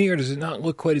it just me, or does it not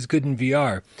look quite as good in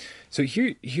VR?" So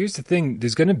here's the thing: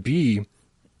 there's going to be,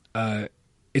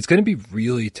 it's going to be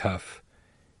really tough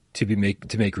to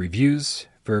make reviews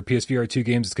for PSVR 2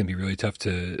 games. It's going to be really tough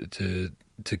to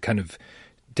kind of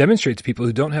demonstrate to people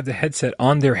who don't have the headset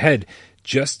on their head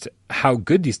just how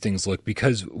good these things look,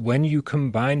 because when you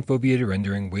combine foveated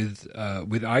rendering with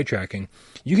eye tracking,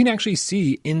 you can actually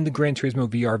see in the Gran Turismo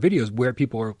VR videos where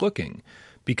people are looking,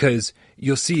 because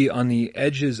you'll see on the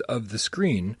edges of the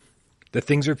screen that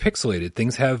things are pixelated.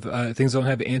 Things don't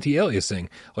have anti-aliasing.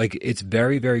 Like, it's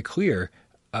very, very clear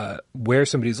where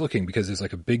somebody's looking, because there's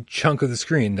like a big chunk of the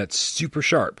screen that's super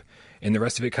sharp, and the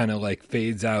rest of it kind of like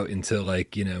fades out into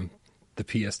like, the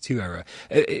PS2 era.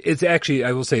 It's actually,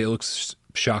 I will say, it looks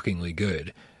shockingly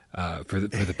good. for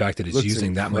the fact that it's Looks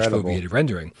using that much incredible. foveated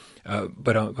rendering.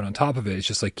 But on top of it, it's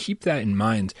just like keep that in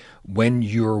mind when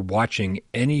you're watching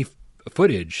any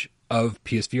footage of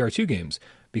PSVR 2 games,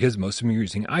 because most of them are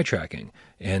using eye tracking,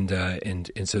 and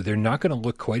so they're not going to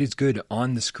look quite as good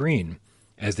on the screen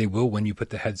as they will when you put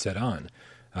the headset on,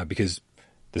 because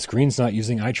the screen's not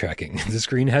using eye tracking. The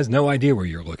screen has no idea where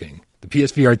you're looking. The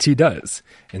PSVR 2 does,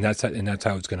 and that's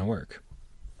how it's going to work.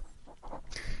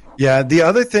 Yeah, the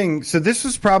other thing, so this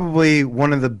was probably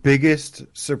one of the biggest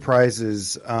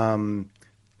surprises of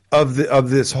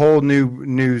this whole new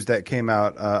news that came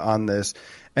out on this.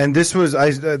 And this was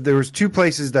there was two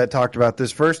places that talked about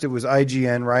this. First, it was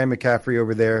IGN, Ryan McCaffrey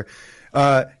over there.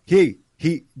 He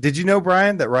did you know,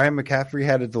 Brian, that Ryan McCaffrey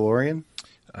had a DeLorean?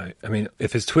 I mean,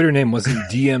 if his Twitter name wasn't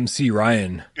DMC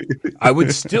Ryan, I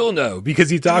would still know, because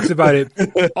he talks about it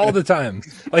all the time.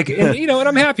 Like, and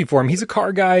I'm happy for him. He's a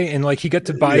car guy, and like he got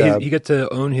to buy he got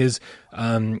to own his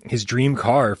dream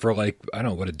car for like, I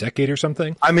don't know, what, a decade or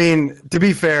something. I mean, to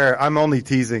be fair, I'm only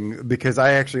teasing because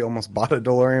I actually almost bought a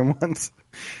DeLorean once.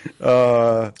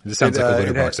 This sounds like a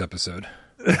Litter Box episode.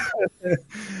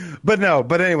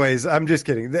 But anyways, I'm just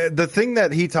kidding. The thing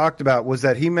that he talked about was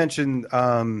that he mentioned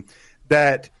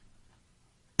that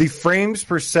the frames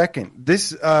per second,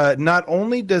 this not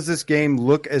only does this game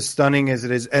look as stunning as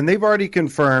it is, and they've already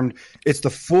confirmed it's the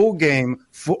full game,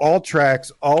 all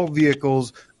tracks, all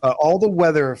vehicles, all the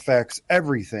weather effects,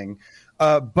 everything,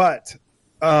 but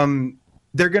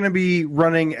they're going to be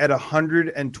running at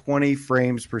 120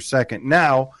 frames per second.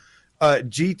 Now,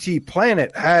 GT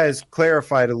Planet has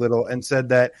clarified a little and said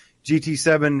that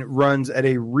GT7 runs at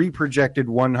a reprojected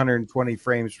 120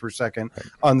 frames per second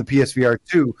on the PSVR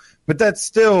 2, but that's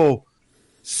still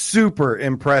super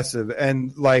impressive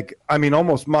and, like, I mean,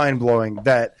 almost mind-blowing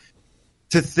that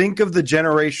to think of the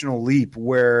generational leap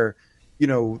where,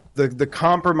 the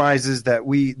compromises that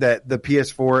the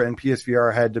PS4 and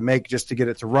PSVR had to make just to get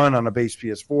it to run on a base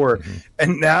PS4,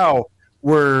 and now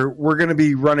we're going to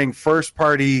be running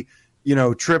first-party,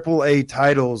 AAA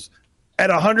titles at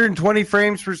 120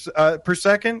 frames per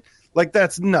second. Like,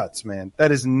 that's nuts, man.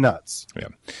 That is nuts. Yeah,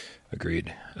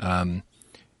 agreed. I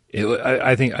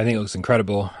think it looks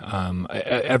incredible.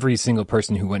 Every single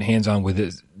person who went hands-on with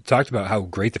it talked about how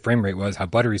great the frame rate was, how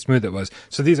buttery smooth it was.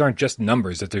 So these aren't just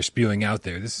numbers that they're spewing out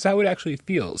there. This is how it actually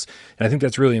feels. And I think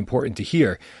that's really important to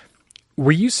hear.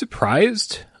 Were you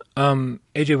surprised,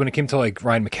 AJ, when it came to like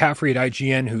Ryan McCaffrey at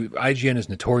IGN, who IGN is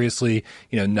notoriously,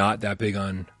 not that big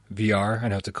on VR? I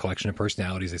know it's a collection of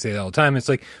personalities. They say that all the time. It's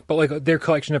like, but like their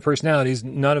collection of personalities,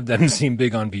 none of them seem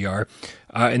big on VR.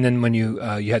 And then when you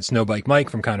had Snowbike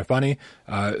Mike from Kind of Funny,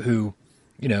 who,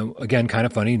 again, Kind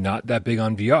of Funny, not that big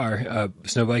on VR.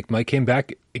 Snowbike Mike came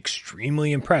back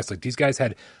extremely impressed. Like, these guys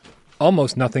had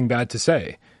almost nothing bad to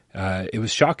say. It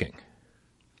was shocking.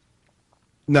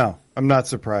 No, I'm not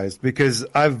surprised, because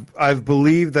I've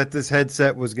believed that this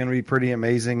headset was going to be pretty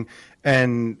amazing,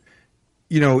 and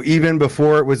even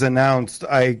before it was announced,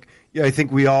 I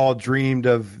think we all dreamed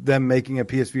of them making a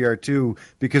PSVR 2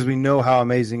 because we know how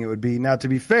amazing it would be. Now, to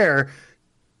be fair,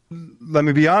 let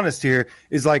me be honest here,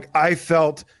 is like I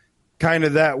felt kind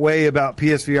of that way about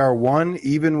PSVR 1,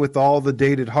 even with all the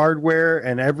dated hardware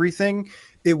and everything.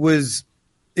 It was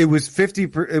 50.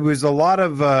 It was a lot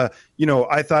of I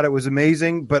thought it was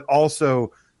amazing, but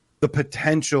also the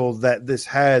potential that this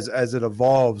has as it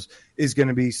evolves is going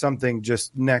to be something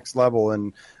just next level.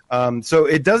 And so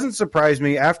it doesn't surprise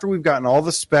me, after we've gotten all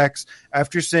the specs,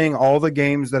 after seeing all the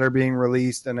games that are being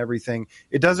released and everything,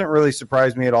 it doesn't really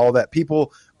surprise me at all that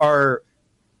people are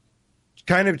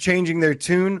kind of changing their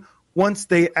tune once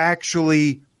they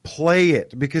actually play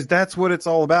it, because that's what it's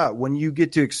all about. When you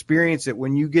get to experience it,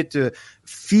 when you get to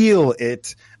feel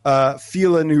it,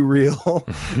 feel a new reel,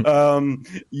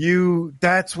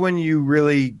 that's when you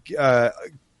really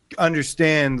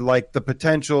understand like the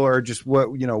potential, or just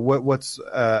what's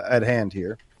at hand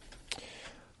here.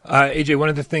 AJ, one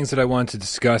of the things that I wanted to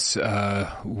discuss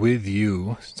with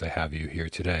you, since I have you here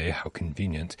today, how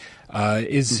convenient,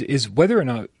 is whether or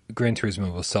not Gran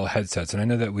Turismo will sell headsets. And I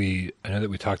know that we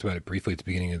talked about it briefly at the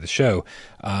beginning of the show,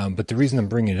 but the reason I'm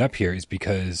bringing it up here is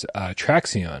because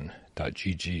Traxion.gg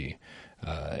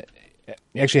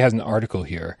actually has an article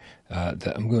here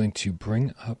that I'm going to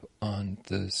bring up on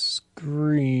the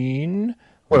screen.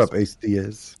 What up, Ace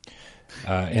Diaz?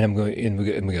 And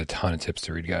we got a ton of tips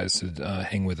to read, guys, so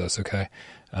hang with us, okay?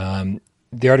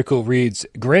 The article reads,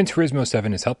 Gran Turismo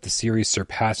 7 has helped the series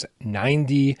surpass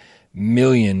 90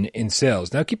 million in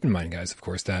sales. Now, keep in mind, guys, of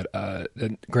course, that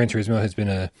Gran Turismo has been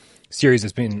a series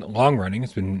that's been long running.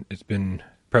 It's been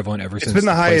prevalent ever since. It's been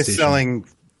the highest selling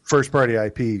first party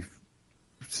IP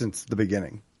since the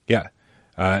beginning. Yeah.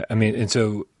 I mean, and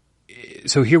so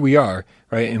here we are,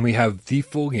 right? And we have the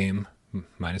full game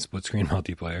minus split screen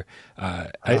multiplayer.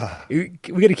 We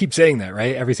got to keep saying that,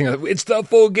 right? Everything else, it's the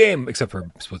full game except for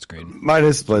split screen.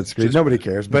 Minus split screen. Nobody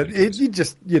cares, but you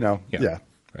just, yeah.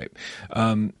 Right.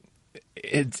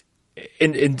 It's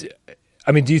and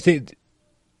I mean, do you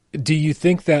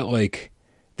think that like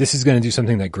this is going to do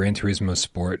something that Gran Turismo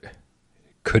Sport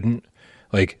couldn't?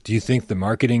 Like, do you think the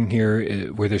marketing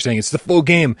here, where they're saying it's the full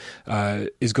game,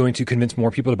 is going to convince more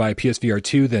people to buy PSVR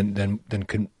 2 than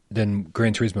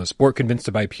Gran Turismo Sport convinced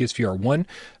to buy PSVR 1?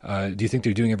 Do you think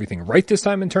they're doing everything right this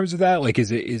time in terms of that? Like, is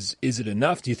it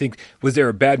enough? Do you think, was there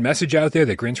a bad message out there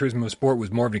that Gran Turismo Sport was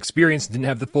more of an experience, didn't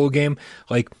have the full game?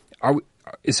 Like,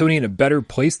 is Sony in a better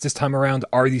place this time around?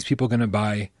 Are these people going to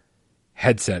buy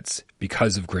headsets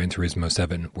because of Gran Turismo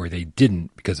 7 where they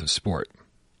didn't because of Sport?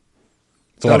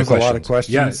 It's a lot of questions.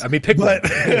 Yeah, I mean, pick one.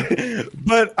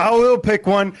 But I will pick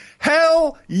one.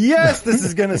 Hell yes, this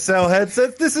is going to sell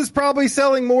headsets. This is probably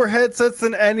selling more headsets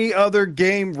than any other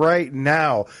game right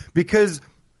now because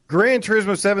Gran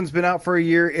Turismo 7's been out for a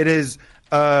year. It has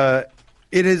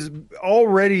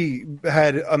already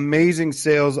had amazing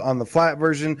sales on the flat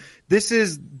version. This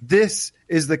is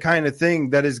the kind of thing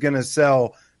that is going to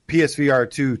sell PSVR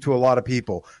 2 to a lot of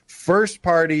people. First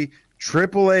party,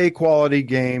 AAA quality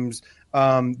games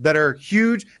that are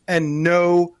huge and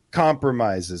no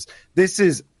compromises. This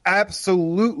is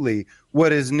absolutely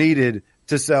what is needed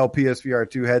to sell PSVR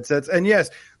 2 headsets. And yes,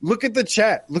 look at the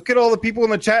chat. Look at all the people in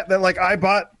the chat that like, I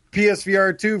bought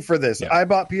PSVR 2 for this. Yeah. I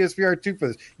bought PSVR 2 for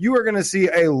this. You are going to see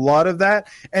a lot of that,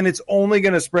 and it's only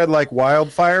going to spread like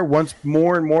wildfire once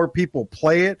more and more people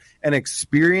play it and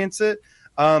experience it.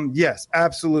 Yes,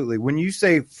 absolutely. When you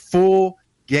say full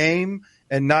game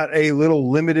and not a little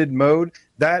limited mode,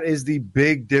 that is the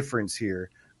big difference here.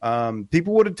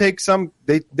 People would take some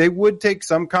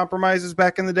compromises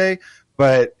back in the day,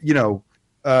 but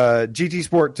GT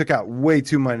Sport took out way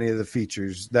too many of the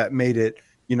features that made it,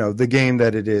 the game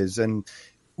that it is. And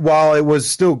while it was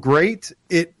still great,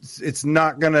 it's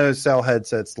not going to sell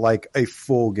headsets like a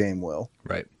full game will.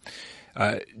 Right.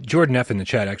 Jordan F in the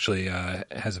chat actually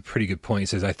has a pretty good point. He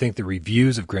says, I think the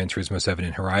reviews of Gran Turismo 7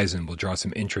 and Horizon will draw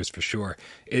some interest for sure.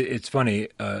 It's funny.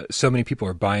 So many people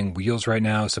are buying wheels right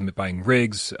now. Some are buying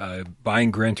rigs, buying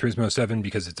Gran Turismo 7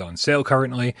 because it's on sale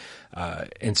currently.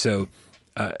 And so,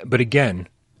 but again,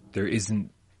 there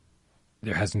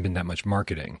hasn't been that much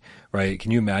marketing, right?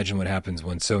 Can you imagine what happens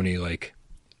when Sony like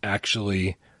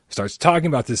actually starts talking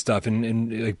about this stuff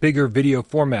in like bigger video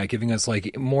format, giving us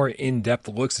like more in-depth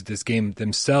looks at this game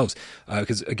themselves?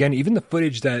 Because again, even the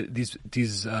footage that these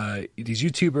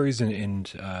YouTubers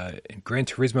and Gran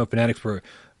Turismo fanatics were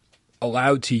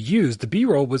allowed to use, the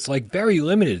B-roll was like very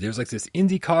limited. There was like this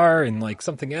IndyCar and like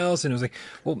something else, and it was like,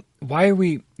 well, why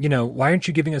aren't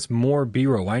you giving us more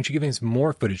B-roll? Why aren't you giving us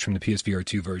more footage from the PSVR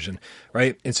 2 version,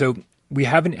 right? And so we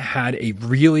haven't had a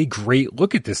really great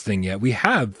look at this thing yet. We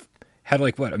have had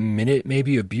like a minute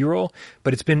maybe of B-roll,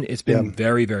 but it's been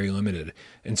very, very limited.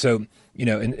 And so,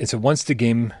 and so once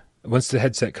the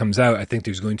headset comes out, I think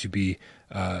there's going to be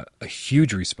a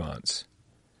huge response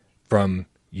from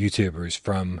YouTubers,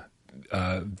 from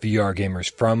VR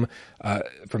gamers, from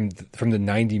the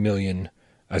 90 million.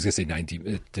 I was going to say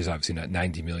 90. There's obviously not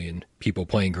 90 million people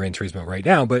playing Gran Turismo right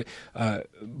now, but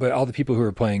all the people who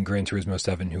are playing Gran Turismo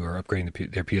 7 who are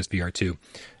upgrading their PSVR 2,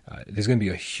 there's going to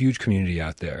be a huge community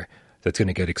out there that's going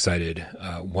to get excited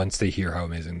once they hear how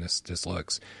amazing this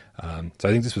looks. So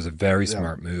I think this was a very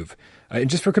smart move. And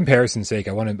just for comparison's sake,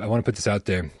 I want to put this out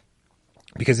there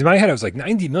because in my head I was like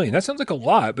 90 million. That sounds like a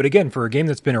lot, but again, for a game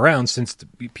that's been around since the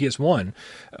PS1,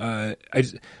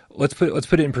 let's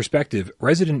put it in perspective.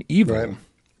 Resident Evil. Right.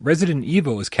 Resident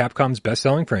Evil is Capcom's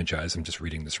best-selling franchise. I'm just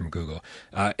reading this from Google,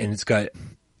 and it's got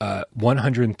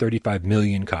 135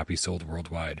 million copies sold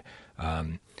worldwide.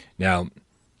 Now.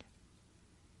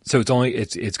 So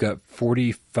it's got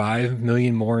 45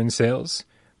 million more in sales,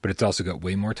 but it's also got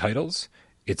way more titles.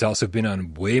 It's also been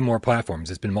on way more platforms.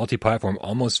 It's been multi-platform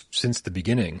almost since the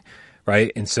beginning,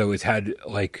 right? And so it's had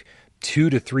like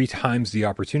 2 to 3 times the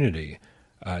opportunity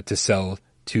to sell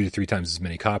 2 to 3 times as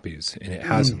many copies, and it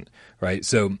hasn't, right?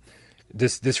 So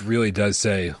this really does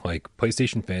say like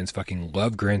PlayStation fans fucking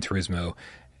love Gran Turismo,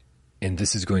 and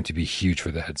this is going to be huge for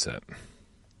the headset.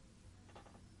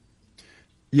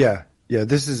 Yeah. Yeah,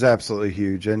 this is absolutely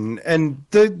huge. And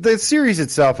the series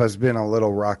itself has been a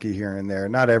little rocky here and there.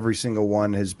 Not every single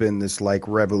one has been this like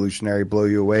revolutionary, blow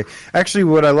you away. Actually,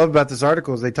 what I love about this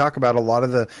article is they talk about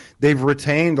they've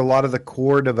retained a lot of the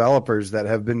core developers that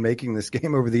have been making this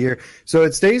game over the year. So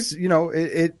it stays,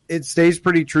 it stays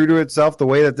pretty true to itself the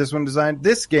way that this one designed.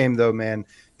 This game though, man,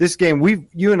 this game,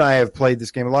 you and I have played this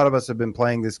game. A lot of us have been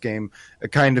playing this game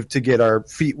kind of to get our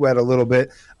feet wet a little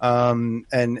bit, and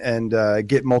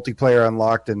get multiplayer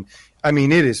unlocked. And I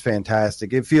mean, it is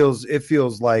fantastic. It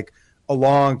feels like a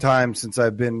long time since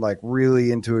I've been like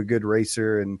really into a good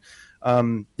racer. And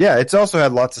it's also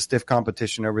had lots of stiff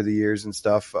competition over the years and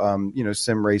stuff.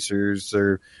 Sim racers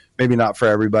are maybe not for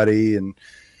everybody,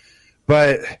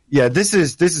 but yeah, this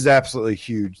is absolutely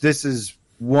huge. This is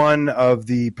one of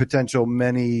the potential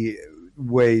many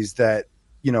ways that,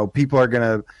 people are going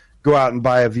to go out and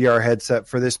buy a VR headset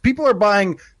for this. People are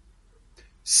buying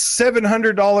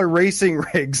 $700 racing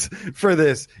rigs for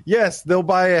this. Yes, they'll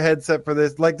buy a headset for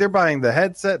this. Like, they're buying the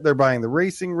headset, they're buying the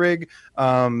racing rig,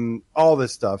 all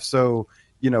this stuff. So,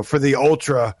 for the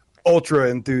ultra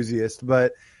enthusiast,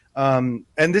 but and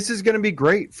this is going to be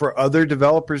great for other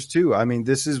developers too. I mean,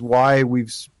 this is why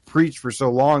we've preached for so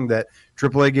long that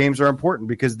AAA games are important,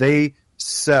 because they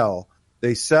sell,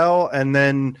 and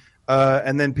then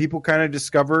people kind of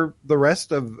discover the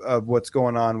rest of what's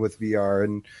going on with VR,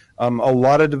 and a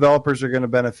lot of developers are going to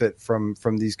benefit from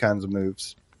these kinds of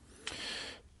moves.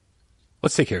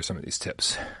 Let's take care of some of these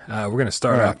tips. We're going to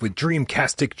start off with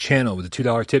Dreamcastic Channel with a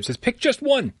 $2 tip. Says, pick just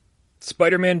one.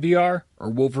 Spider-Man VR or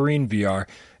Wolverine VR?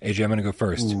 AJ, I'm going to go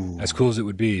first. Ooh. As cool as it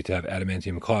would be to have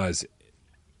adamantium claws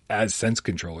as sense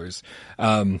controllers,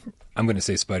 I'm going to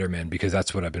say Spider-Man, because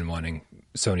that's what I've been wanting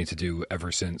Sony to do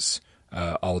ever since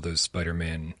all of those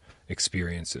Spider-Man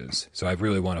experiences. So I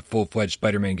really want a full-fledged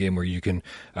Spider-Man game where you can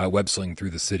web sling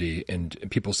through the city, and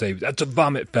people say, that's a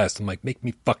vomit fest. I'm like, make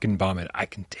me fucking vomit. I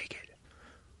can take it.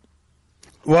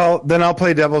 Well, then I'll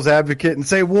play devil's advocate and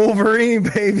say Wolverine,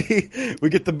 baby.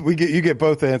 You get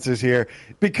both answers here,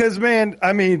 because, man,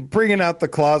 I mean, bringing out the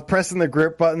claws, pressing the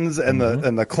grip buttons, and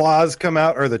the claws come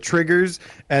out, or the triggers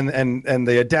and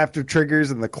the adaptive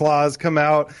triggers and the claws come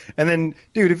out, and then,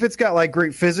 dude, if it's got like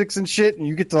great physics and shit, and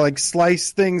you get to like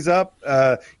slice things up,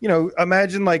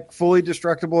 imagine like fully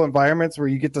destructible environments where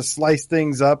you get to slice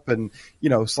things up and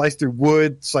slice through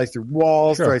wood, slice through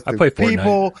walls, slice through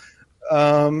people.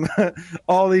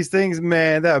 All these things,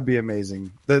 man, that would be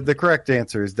amazing. The correct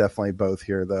answer is definitely both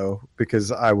here, though,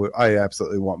 because I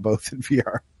absolutely want both in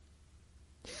VR.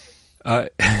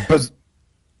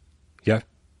 Yeah.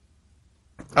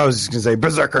 I was just going to say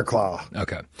Berserker Claw.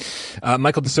 Okay.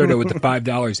 Michael DeSoto with the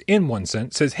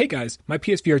 $5.01 says, hey guys, my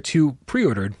PSVR 2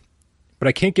 pre-ordered, but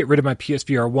I can't get rid of my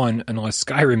PSVR 1 unless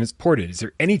Skyrim is ported. Is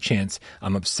there any chance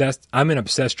I'm an obsessed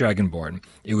Dragonborn?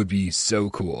 It would be so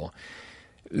cool.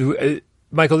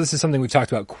 Michael, this is something we've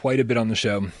talked about quite a bit on the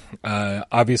show.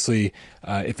 Obviously,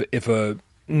 if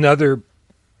another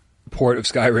port of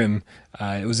Skyrim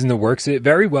it was in the works, it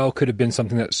very well could have been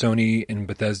something that Sony and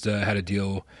Bethesda had a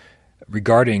deal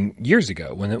regarding years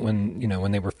ago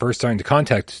when they were first starting to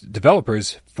contact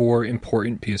developers for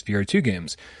important PSVR 2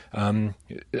 games. I'm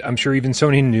sure even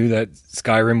Sony knew that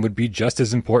Skyrim would be just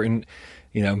as important,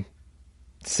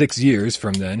 6 years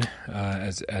from then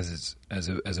as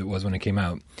it was when it came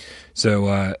out.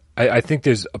 So I think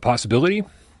there's a possibility.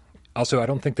 Also, I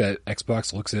don't think that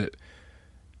Xbox looks at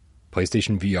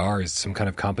PlayStation VR as some kind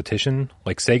of competition.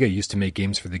 Like Sega used to make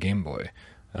games for the Game Boy.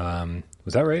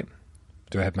 Was that right?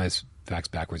 Do I have my facts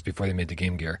backwards? Before they made the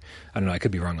Game Gear, I don't know. I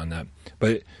could be wrong on that,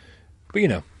 but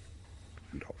it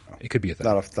could be a thing.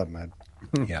 Not off the top of my head.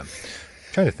 Yeah, I'm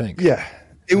trying to think. Yeah.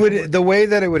 The way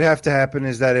that it would have to happen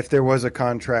is that if there was a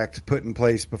contract put in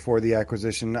place before the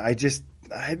acquisition, I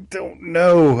don't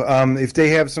know if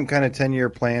they have some kind of 10-year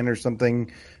plan or something.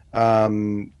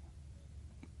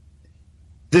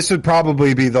 This would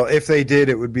probably be if they did,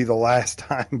 it would be the last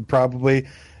time. Probably,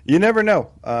 you never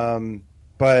know.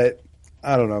 But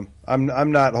I don't know.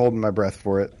 I'm not holding my breath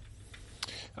for it.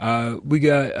 We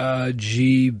got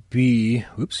GB.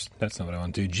 Oops, that's not what I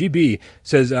want to do. GB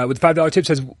says with $5 tip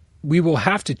says, we will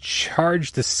have to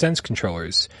charge the Sense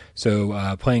controllers.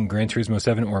 So playing Gran Turismo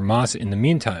 7 or Moss in the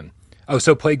meantime. Oh,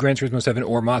 so play Gran Turismo 7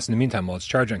 or Moss in the meantime while it's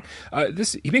charging.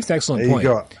 He makes an excellent point.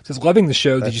 Says, loving the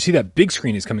show. Did you see that big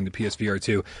screen is coming to PSVR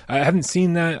 2? I haven't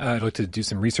seen that. I'd like to do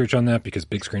some research on that, because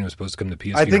big screen was supposed to come to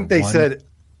PSVR 1. I think they said,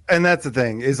 and that's the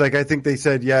thing, is like I think they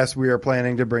said, yes, we are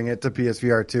planning to bring it to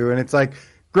PSVR 2. And it's like,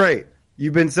 great.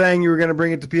 You've been saying you were going to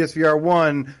bring it to PSVR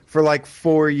 1 for like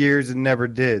 4 years and never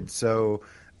did. So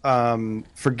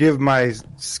forgive my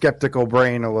skeptical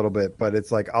brain a little bit, but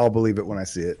it's like I'll believe it when I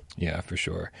see it. Yeah, for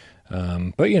sure.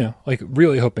 But like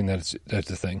really hoping that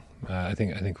that's a thing. I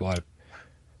think a lot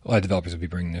of developers will be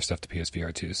bringing their stuff to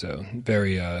PSVR 2. So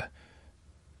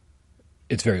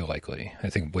it's very likely.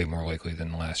 I think way more likely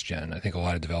than last gen. I think a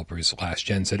lot of developers last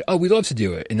gen said, "Oh, we'd love to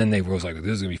do it," and then they was like,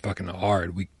 "This is gonna be fucking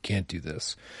hard. We can't do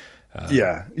this."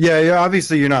 Yeah.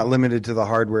 Obviously, you're not limited to the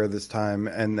hardware this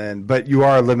time, but you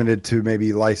are limited to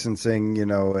maybe licensing,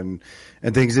 and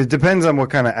things. It depends on what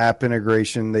kind of app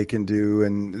integration they can do,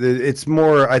 and it's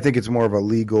more. I think it's more of a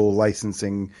legal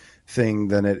licensing thing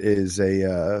than it is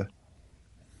a,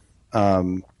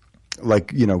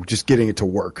 just getting it to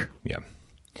work. Yeah.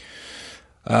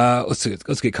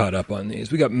 Let's get caught up on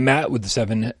these. We got Matt with the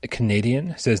 7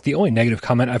 Canadian says the only negative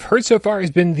comment I've heard so far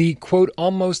has been the quote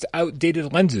almost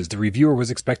outdated lenses. The reviewer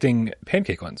was expecting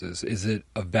pancake lenses. Is it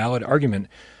a valid argument?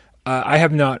 I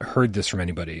have not heard this from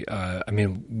anybody.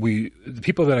 The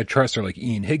people that I trust are like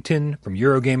Ian Higton from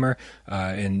Eurogamer,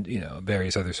 and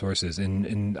various other sources,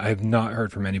 and I have not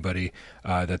heard from anybody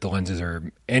that the lenses are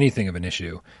anything of an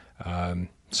issue.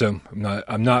 So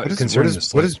I'm not concerned.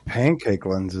 What does pancake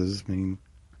lenses mean?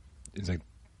 It's like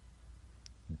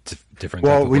different.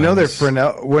 Well, we know they're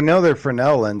Fresnel. We know they're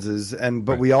Fresnel lenses,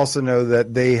 but we also know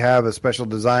that they have a special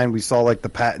design. We saw like the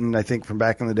patent, I think, from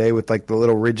back in the day with like the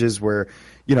little ridges where,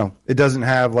 it doesn't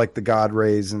have like the God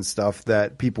rays and stuff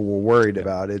that people were worried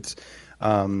about. It's,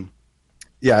 I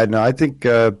think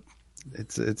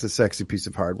it's a sexy piece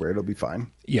of hardware. It'll be fine.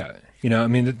 Yeah,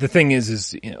 the thing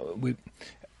is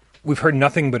we've heard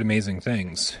nothing but amazing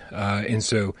things, and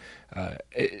so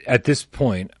at this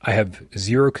point, I have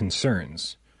zero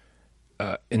concerns,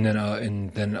 and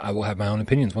then I will have my own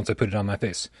opinions once I put it on my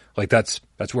face. Like that's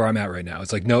where I'm at right now.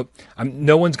 It's like no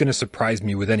one's going to surprise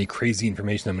me with any crazy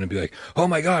information. I'm going to be like, oh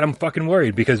my god, I'm fucking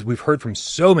worried, because we've heard from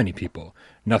so many people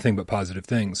nothing but positive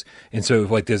things. And so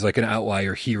if like there's like an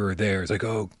outlier here or there, it's like,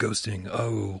 oh, ghosting,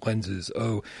 oh, lenses,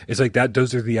 oh, it's like that.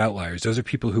 Those are the outliers. Those are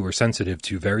people who are sensitive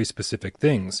to very specific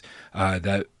things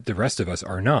that the rest of us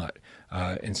are not.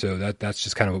 And so that's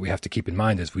just kind of what we have to keep in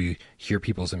mind as we hear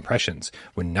people's impressions.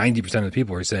 When 90% of the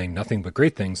people are saying nothing but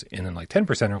great things, and then like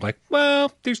 10% are like,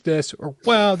 well, there's this, or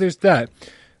well, there's that.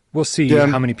 We'll see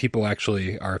how many people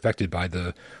actually are affected by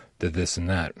the this and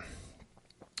that.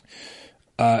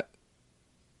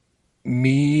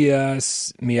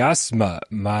 Miasma.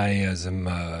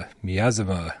 I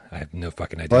have no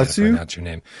fucking idea how to pronounce your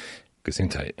name.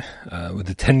 Gesundheit. With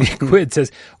the 10 quid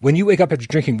says, when you wake up after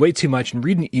drinking way too much and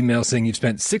read an email saying you've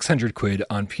spent 600 quid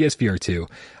on PSVR 2,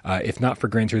 if not for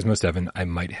Gran Turismo 7, I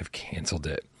might have canceled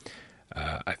it.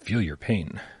 I feel your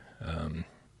pain.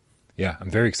 Yeah,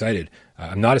 I'm very excited.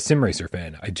 I'm not a sim racer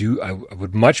fan. I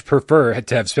would much prefer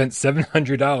to have spent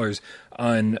 $700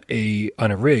 on a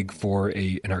rig for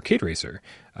an arcade racer.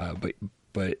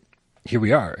 But here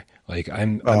we are. Like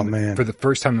I'm for the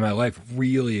first time in my life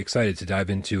really excited to dive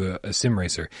into a sim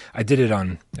racer. I did it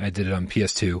on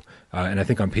PS2 and I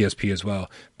think on PSP as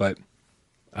well. But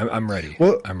I'm ready.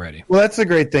 I'm ready. Well, that's the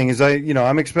great thing is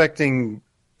I'm expecting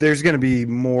there's going to be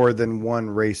more than one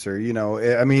racer.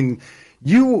 I mean.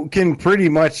 You can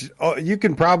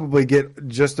probably get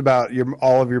just about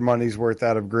all of your money's worth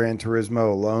out of Gran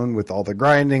Turismo alone with all the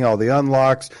grinding, all the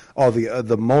unlocks, all the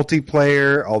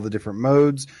multiplayer, all the different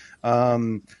modes.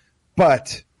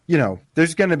 But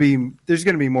there's going to be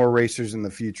more racers in the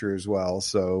future as well.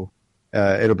 So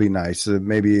it'll be nice.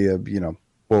 Maybe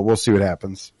we'll see what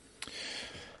happens.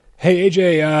 Hey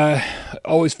AJ,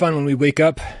 always fun when we wake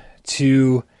up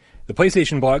to the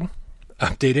PlayStation blog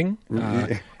updating,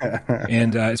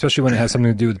 and especially when it has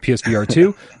something to do with PSVR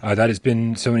 2. That has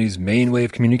been Sony's main way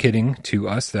of communicating to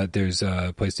us that there's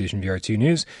PlayStation VR 2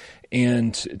 news.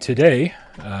 And today,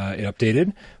 it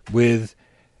updated with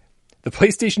the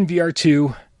PlayStation VR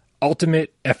 2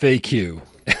 Ultimate FAQ.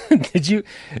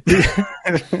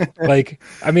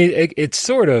 It's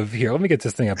sort of here. Let me get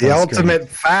this thing up. The ultimate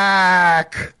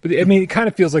fuck. But it kind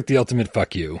of feels like the ultimate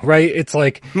fuck you, right? It's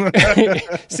like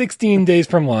 16 days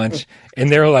from launch, and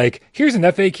they're like, "Here's an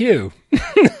FAQ."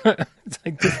 It's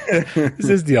like this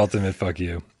is the ultimate fuck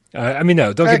you.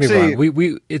 No, don't get me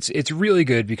wrong. It's really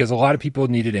good because a lot of people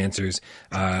needed answers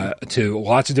to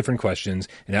lots of different questions,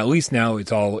 and at least now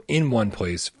it's all in one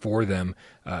place for them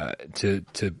to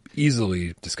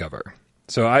easily discover.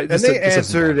 So they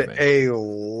answered a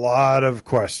lot of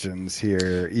questions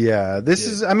here. Yeah, this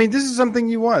is something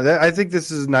you want. I think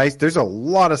this is nice. There's a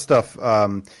lot of stuff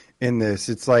in this.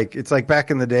 It's like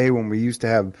back in the day when we used to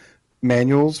have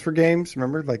manuals for games.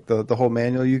 Remember, like the whole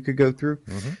manual you could go through.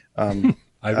 Mm-hmm.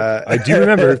 I do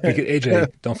remember, because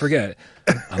AJ, don't forget,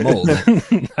 I'm old.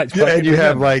 And you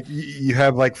have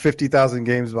like 50,000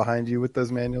 games behind you with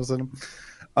those manuals in them.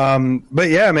 But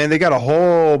yeah, man, they got a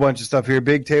whole bunch of stuff here.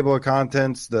 Big table of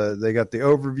contents. They got the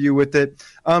overview with it.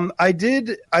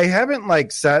 I haven't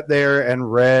like sat there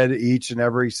and read each and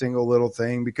every single little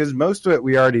thing because most of it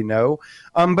we already know.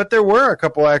 But there were a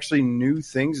couple actually new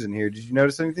things in here. Did you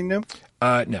notice anything new?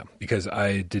 No, because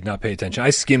I did not pay attention. I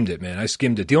skimmed it, man. I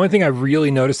skimmed it. The only thing I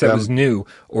really noticed that was new,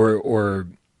 or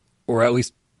at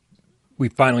least we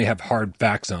finally have hard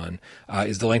facts on,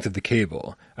 is the length of the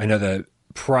cable. I know that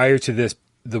prior to this,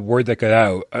 the word that got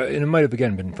out, and it might have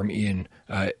again been from Ian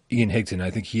Higton.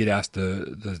 I think he had asked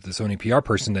the Sony PR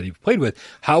person that he played with,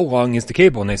 how long is the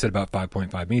cable? And they said about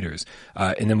 5.5 meters.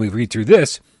 And then we read through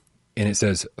this, and it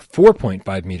says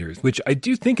 4.5 meters, which I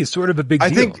do think is sort of a big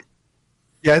deal.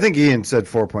 I think Ian said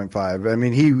 4.5. I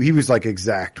mean, he was like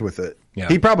exact with it. Yeah.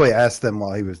 He probably asked them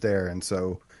while he was there, and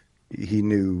so he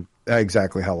knew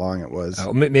exactly how long it was.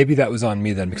 Maybe that was on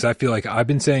me then, because I feel like I've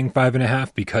been saying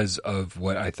 5.5 because of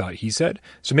what I thought he said.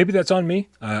 So maybe that's on me.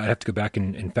 I'd have to go back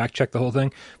and fact check the whole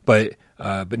thing. But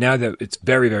now that it's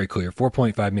very, very clear,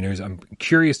 4.5 meters, I'm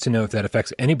curious to know if that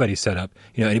affects anybody's setup.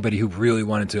 You know, anybody who really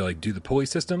wanted to like do the pulley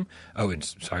system. Oh, and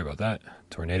sorry about that.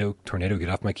 Tornado, get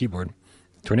off my keyboard.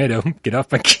 Tornado, get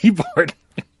off my keyboard.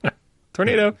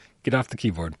 Tornado, get off the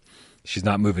keyboard. She's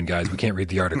not moving, guys. We can't read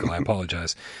the article. I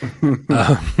apologize.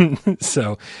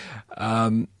 So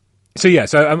I'm,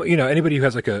 you know, anybody who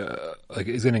has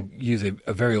is going to use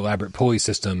a very elaborate pulley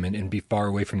system and be far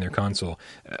away from their console,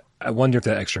 I wonder if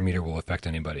that extra meter will affect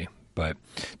anybody. But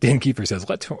Dan Kiefer says,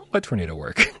 let Tornado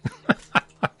work.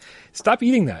 Stop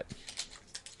eating that.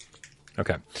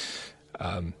 Okay.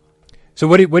 So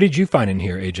what did you find in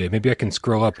here, AJ? Maybe I can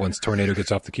scroll up once Tornado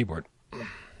gets off the keyboard.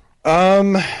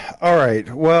 All right.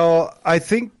 Well, I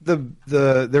think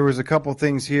there was a couple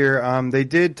things here. They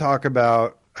did talk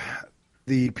about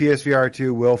the PSVR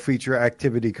 2 will feature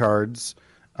activity cards,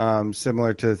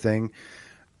 similar to the thing.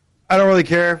 I don't really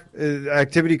care.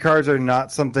 Activity cards are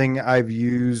not something I've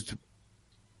used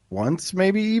once,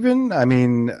 maybe even. I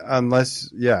mean, I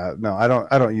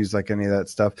don't use like any of that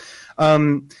stuff.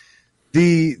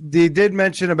 They did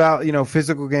mention about, you know,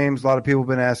 physical games. A lot of people have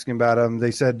been asking about them.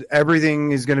 They said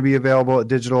everything is going to be available at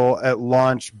digital at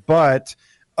launch, but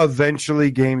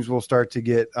eventually games will start to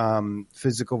get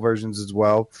physical versions as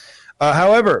well.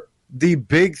 However, the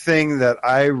big thing that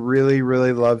I really,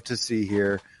 really love to see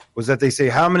here was that they say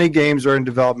how many games are in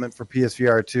development for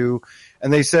PSVR 2.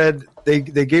 And they said they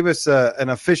gave us an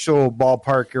official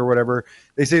ballpark or whatever.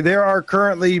 They say there are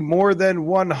currently more than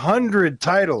 100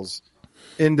 titles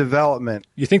in development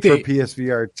for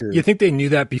PSVR 2. You think they knew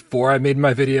that before I made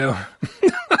my video?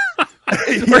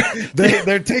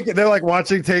 They're like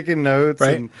watching, taking notes,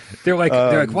 right? And, they're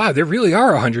like, wow, there really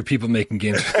are 100 people making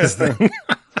games for this thing.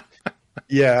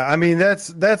 Yeah, I mean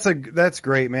that's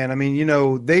great, man. I mean, you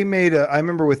know, I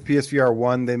remember with PSVR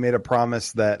 1, they made a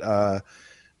promise that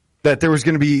that there was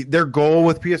going to be, their goal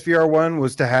with PSVR 1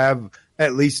 was to have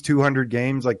at least 200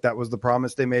 games. Like that was the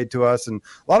promise they made to us. And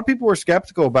a lot of people were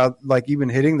skeptical about like even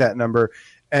hitting that number.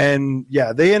 And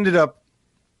yeah, they ended up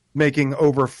making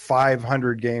over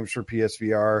 500 games for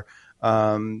PSVR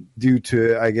due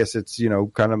to, I guess it's, you know,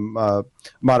 kind of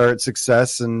moderate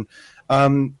success. And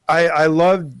I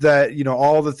loved that, you know,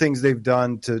 all the things they've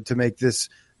done to make this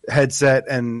headset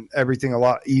and everything a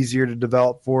lot easier to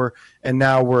develop for. And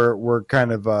now we're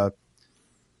kind of,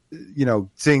 you know,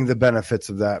 seeing the benefits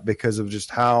of that because of just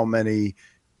how many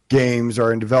games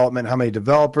are in development, how many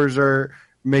developers are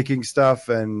making stuff.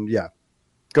 And yeah,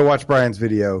 go watch Brian's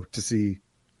video to see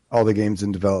all the games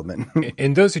in development.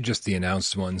 And those are just the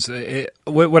announced ones.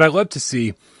 What I love to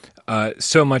see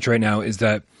so much right now is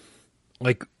that,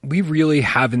 like, we really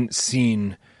haven't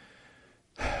seen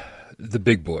the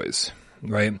big boys,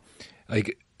 right?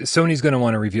 Like, Sony's going to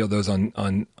want to reveal those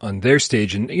on their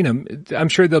stage. And, you know, I'm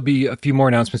sure there'll be a few more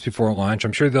announcements before launch.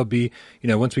 I'm sure there'll be, you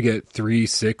know, once we get 3,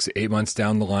 6, 8 months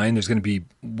down the line, there's going to be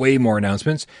way more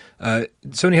announcements.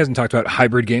 Sony hasn't talked about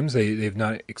hybrid games. They've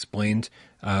not explained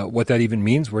what that even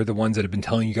means. We're the ones that have been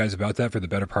telling you guys about that for the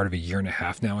better part of a year and a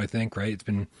half now, I think, right? It's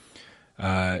been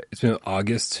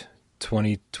August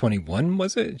 2021,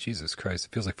 was it? Jesus Christ,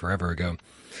 it feels like forever ago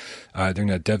during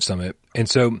that dev summit. And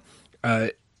so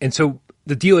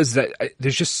the deal is that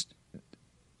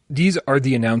these are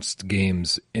the announced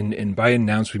games, and by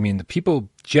announced we mean the people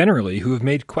generally who have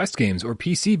made Quest games or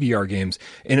PC VR games,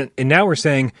 and now we're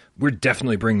saying we're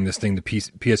definitely bringing this thing to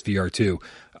PSVR 2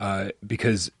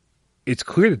 because it's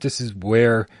clear that this is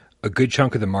where a good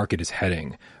chunk of the market is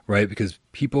heading, right? Because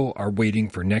people are waiting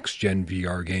for next-gen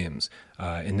VR games,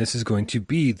 and this is going to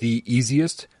be the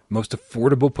easiest, most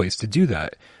affordable place to do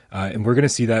that. And we're going to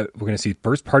see that. We're going to see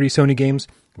first-party Sony games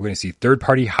We're going to see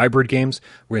third-party hybrid games.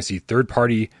 We're going to see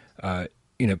third-party,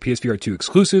 PSVR 2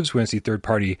 exclusives. We're going to see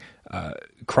third-party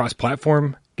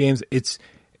cross-platform games. It's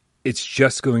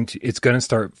going to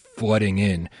start flooding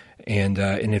in, and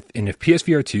if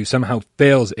PSVR 2 somehow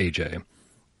fails, AJ,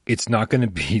 it's not going to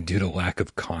be due to lack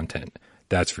of content.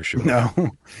 That's for sure.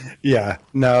 No, yeah,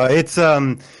 no, it's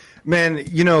man,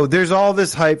 there's all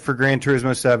this hype for Gran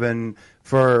Turismo 7,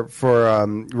 for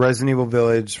Resident Evil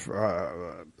Village,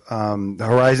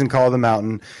 Horizon Call of the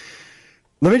Mountain.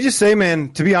 Let me just say, man,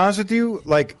 to be honest with you,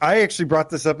 like, I actually brought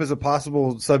this up as a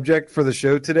possible subject for the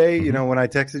show today, when I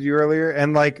texted you earlier.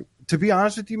 And, like, to be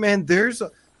honest with you, man, there's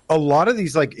a lot of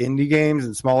these, like, indie games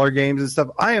and smaller games and stuff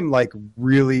I am, like,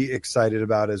 really excited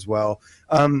about as well.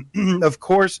 Of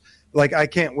course, like, I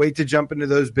can't wait to jump into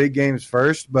those big games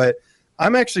first, but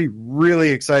I'm actually really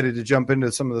excited to jump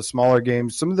into some of the smaller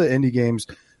games, some of the indie games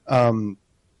some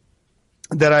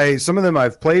of them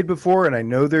I've played before and I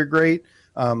know they're great.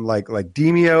 Like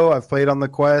Demio, I've played on the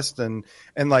Quest, and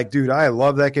like, dude, I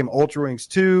love that game. Ultra Wings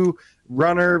 2,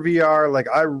 Runner VR, like,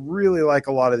 I really like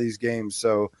a lot of these games.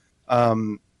 So,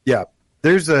 yeah,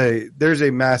 there's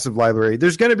a massive library.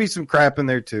 There's going to be some crap in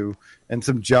there too, and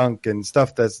some junk and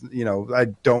stuff that's,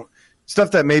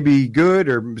 stuff that may be good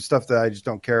or stuff that I just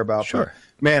don't care about. Sure,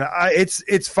 but, man,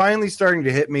 it's finally starting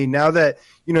to hit me now that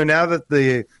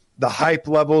the hype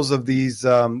levels of these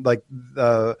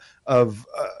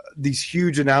these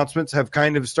huge announcements have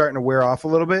kind of starting to wear off a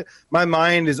little bit. My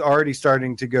mind is already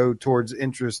starting to go towards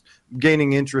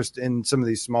gaining interest in some of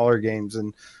these smaller games.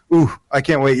 And I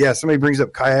can't wait. Yeah, somebody brings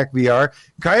up Kayak VR.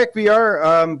 Kayak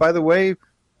VR, by the way,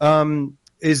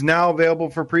 is now available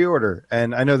for pre-order.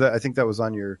 And I think that was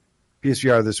on your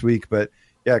PSVR this week, but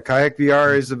yeah, Kayak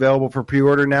VR is available for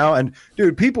pre-order now. And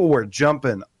dude, people were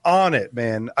jumping on it,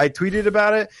 man. I tweeted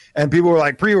about it and people were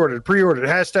like, pre-ordered,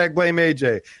 hashtag blame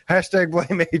AJ, hashtag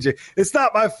blame AJ. It's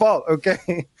not my fault.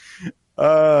 Okay.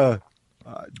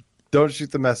 Don't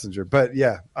shoot the messenger. But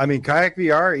yeah, I mean, Kayak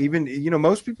VR, even,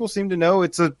 most people seem to know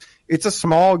it's a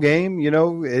small game,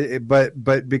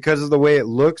 but because of the way it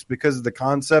looks, because of the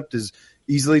concept is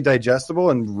easily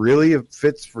digestible and really it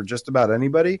fits for just about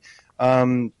anybody.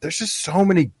 There's just so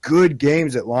many good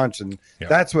games at launch, and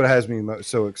that's what has me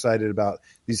so excited about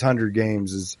these 100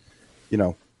 games is,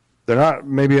 they're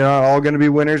maybe not all going to be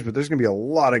winners, but there's going to be a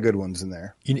lot of good ones in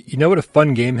there. You know what a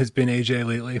fun game has been, AJ,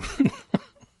 lately?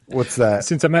 What's that?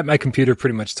 Since I'm at my computer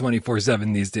pretty much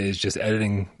 24/7 these days, just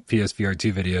editing PSVR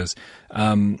 2 videos.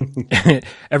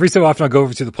 Every so often I'll go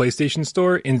over to the PlayStation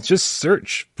Store and just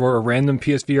search for a random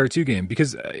PSVR 2 game.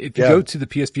 Because if you go to the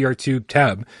PSVR 2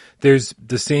 tab, there's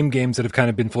the same games that have kind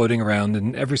of been floating around,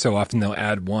 and every so often they'll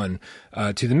add one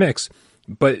to the mix.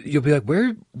 But you'll be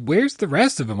like, where's the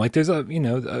rest of them? Like, there's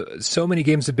so many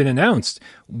games have been announced.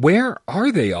 Where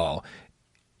are they all?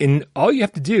 And all you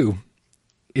have to do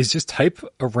is just type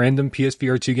a random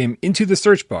PSVR 2 game into the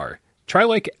search bar. Try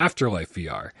like Afterlife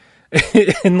VR.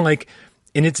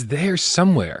 and it's there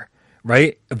somewhere,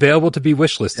 right? Available to be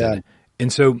wishlisted. Yeah.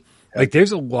 And so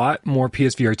there's a lot more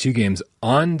PSVR 2 games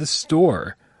on the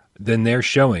store than they're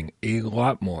showing, a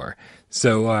lot more.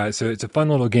 So it's a fun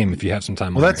little game if you have some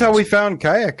time. Well, that's how we found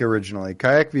Kayak originally.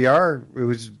 Kayak VR, it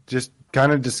was just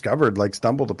kind of discovered, like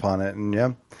stumbled upon it.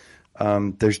 And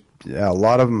there's a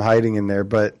lot of them hiding in there,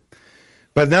 but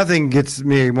nothing gets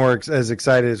me more as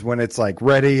excited as when it's like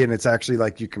ready and it's actually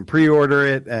like you can pre-order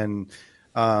it, and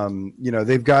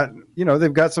they've got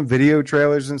some video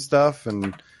trailers and stuff,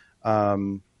 and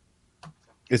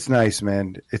it's nice,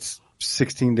 man. It's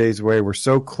 16 days away. We're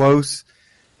so close.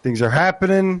 Things are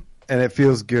happening, and it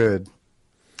feels good.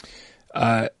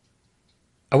 I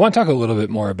want to talk a little bit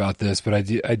more about this, but I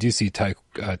do see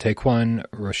Taekwon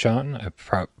Roshan,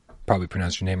 I probably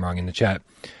pronounced your name wrong in the chat,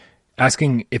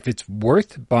 asking if it's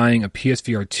worth buying a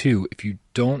PSVR 2 if you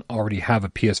don't already have a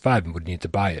PS5 and would need to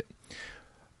buy it.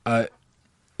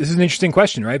 This is an interesting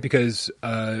question, right? Because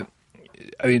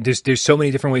there's so many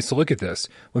different ways to look at this.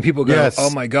 When people go, "Oh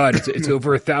my God, it's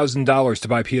over $1,000 to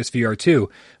buy PSVR 2,"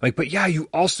 but yeah, you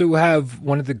also have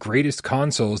one of the greatest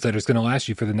consoles that is going to last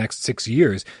you for the next 6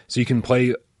 years, so you can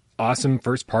play awesome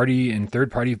first party and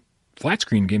third party flat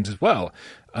screen games as well.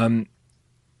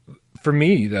 For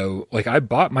me, though, I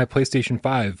bought my PlayStation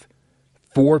 5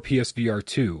 for PSVR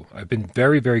 2. I've been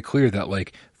very, very clear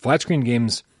that, flat screen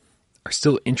games are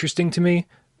still interesting to me,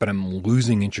 but I'm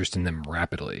losing interest in them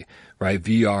rapidly, right?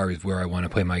 VR is where I want to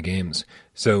play my games.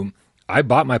 So I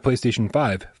bought my PlayStation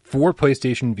 5 for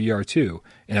PlayStation VR 2,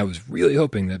 and I was really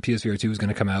hoping that PSVR 2 was going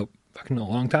to come out fucking a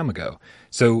long time ago.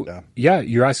 So, yeah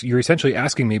you're essentially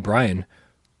asking me, Brian,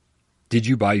 did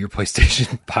you buy your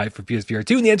PlayStation 5 for PSVR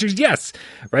 2? And the answer is yes,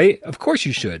 right? Of course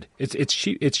you should. It's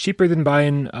cheap. It's cheaper than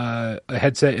buying a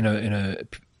headset in a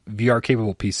VR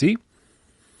capable PC.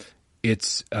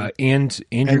 It's and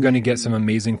you're going to get some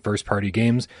amazing first party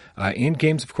games and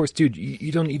games, of course, dude.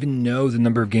 You don't even know the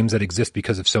number of games that exist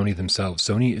because of Sony themselves.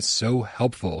 Sony is so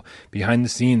helpful behind the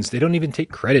scenes. They don't even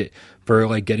take credit for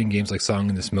like getting games like Song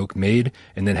in the Smoke made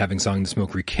and then having Song in the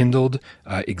Smoke rekindled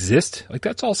exist. Like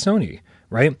that's all Sony,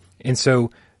 right? And so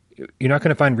you're not going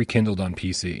to find Rekindled on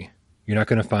PC. You're not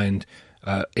going to find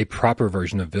a proper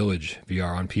version of Village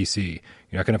VR on PC.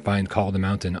 You're not going to find Call of the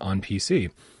Mountain on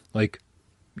PC. Like,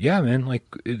 yeah, man, like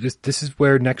this is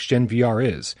where next gen VR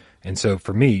is. And so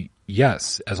for me,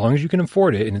 yes, as long as you can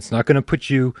afford it and it's not going to put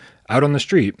you out on the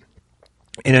street.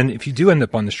 And then if you do end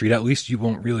up on the street, at least you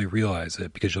won't really realize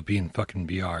it because you'll be in fucking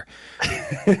VR.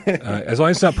 As long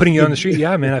as it's not putting you on the street,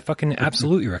 yeah, man, I fucking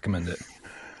absolutely recommend it.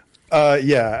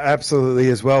 Yeah, absolutely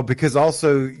as well. Because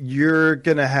also you're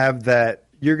going to have that.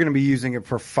 You're going to be using it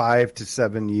for 5 to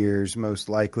 7 years, most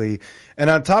likely. And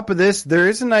on top of this, there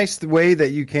is a nice way that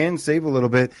you can save a little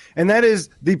bit, and that is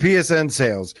the PSN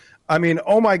sales. I mean,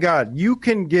 oh my God, you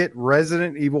can get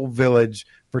Resident Evil Village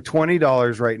for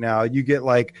 $20 right now. You get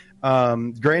like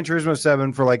Gran Turismo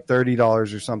 7 for like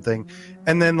 $30 or something.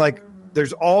 And then like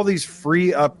there's all these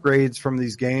free upgrades from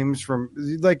these games from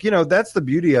like, that's the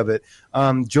beauty of it.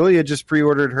 Julia just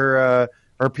pre-ordered her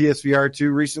PSVR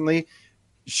 2 recently.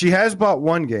 She has bought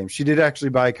one game. She did actually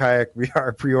buy Kayak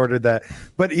VR, pre-ordered that.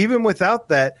 But even without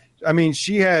that, I mean,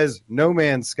 she has No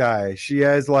Man's Sky. She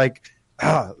has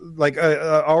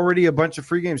already a bunch of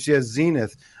free games. She has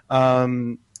Zenith, a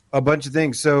bunch of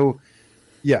things. So,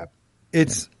 yeah,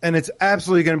 it's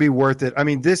absolutely going to be worth it. I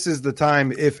mean, this is the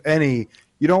time, if any.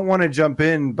 You don't want to jump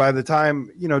in by the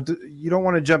time you don't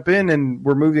want to jump in, and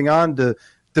we're moving on to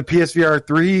PSVR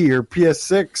 3 or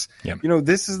PS6. Yep.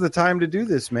 This is the time to do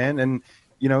this, man, and.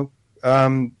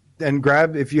 And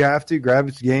grab, if you have to,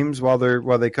 grab games while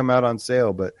they come out on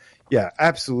sale. But yeah,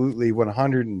 absolutely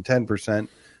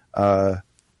 110%,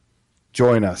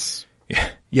 join us.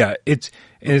 Yeah. It's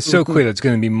so clear that it's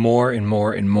going to be more and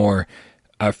more and more,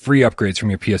 free upgrades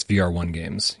from your PSVR 1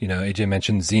 games. AJ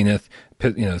mentioned Zenith,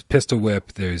 Pistol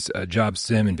Whip, there's Job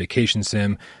Sim and Vacation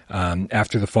Sim,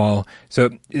 after the fall.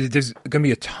 So there's going to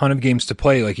be a ton of games to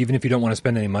play. Like even if you don't want to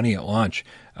spend any money at launch,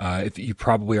 if you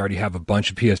probably already have a bunch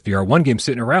of PSVR 1 games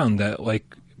sitting around that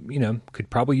could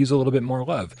probably use a little bit more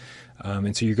love.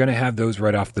 And so you're going to have those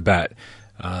right off the bat.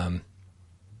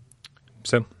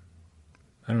 So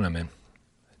I don't know, man,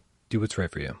 do what's right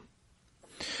for you.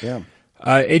 Yeah.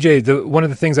 AJ, one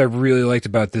of the things I really liked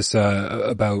about this,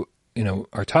 about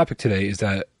our topic today, is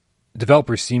that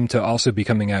developers seem to also be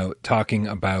coming out talking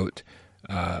about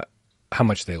how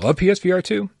much they love PSVR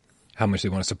 2, how much they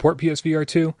want to support PSVR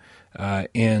 2,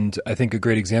 and I think a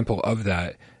great example of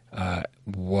that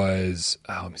was,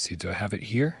 let me see, do I have it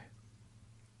here?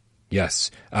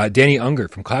 Yes, Danny Unger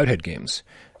from Cloudhead Games.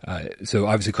 So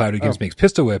obviously Cloudhead Games makes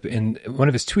Pistol Whip, and one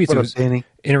of his tweets was in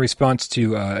a response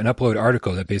to an Upload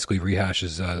article that basically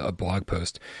rehashes a blog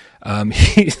post.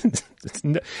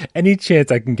 Any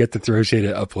chance I can get to throw shade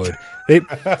at Upload, they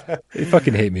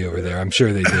fucking hate me over there. I'm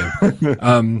sure they do.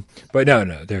 But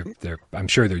no, they're I'm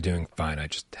sure they're doing fine. I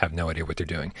just have no idea what they're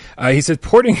doing. He said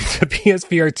porting to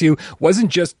PSVR 2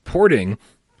 wasn't just porting.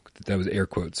 That was air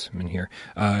quotes in here.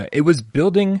 It was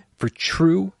building for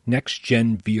true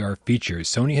next-gen VR features.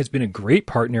 Sony has been a great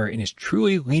partner and is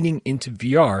truly leaning into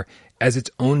VR as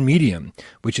its own medium,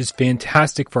 which is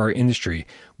fantastic for our industry.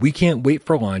 We can't wait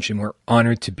for launch, and we're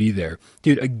honored to be there.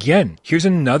 Dude, again, here's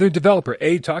another developer,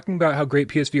 talking about how great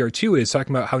PSVR 2 is,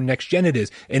 talking about how next-gen it is,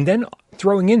 and then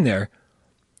throwing in there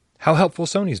how helpful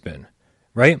Sony's been,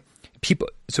 right?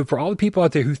 So for all the people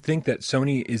out there who think that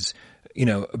Sony is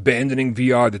abandoning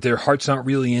VR, that their heart's not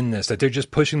really in this, that they're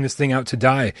just pushing this thing out to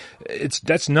die,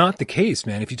 that's not the case,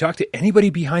 man. If you talk to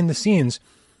anybody behind the scenes,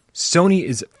 Sony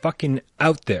is fucking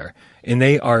out there, and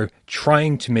they are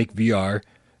trying to make VR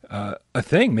a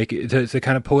thing, make it to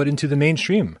kind of pull it into the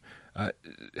mainstream.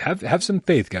 Have some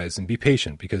faith, guys, and be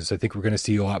patient, because I think we're going to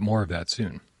see a lot more of that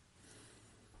soon.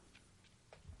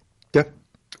 Yeah.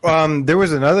 There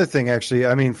was another thing, actually.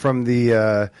 I mean, from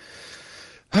the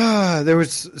there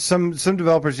was some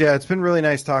developers. Yeah, it's been really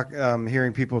nice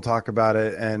hearing people talk about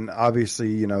it, and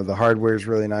obviously, the hardware is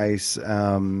really nice,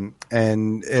 and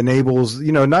enables,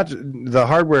 not the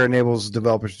hardware enables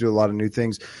developers to do a lot of new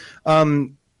things.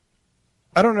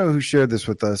 I don't know who shared this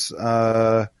with us.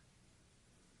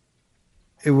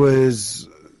 It was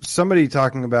somebody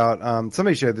talking about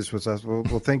somebody shared this with us. Well,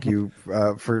 thank you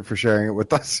for sharing it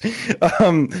with us.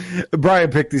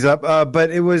 Brian picked these up,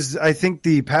 but it was, I think,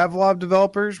 the Pavlov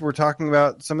developers were talking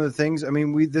about some of the things. I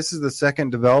mean, this is the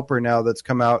second developer now that's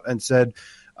come out and said,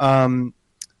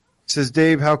 says,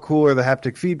 Dave, how cool are the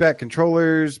haptic feedback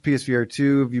controllers? PSVR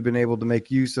 2, have you been able to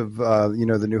make use of,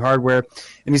 the new hardware?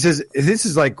 And he says, this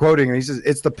is like quoting, and he says,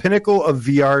 it's the pinnacle of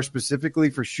VR specifically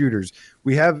for shooters.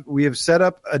 We have set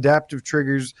up adaptive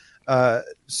triggers,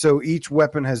 so each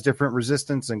weapon has different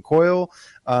resistance and coil.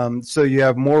 So you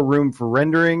have more room for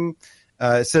rendering.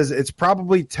 It says it's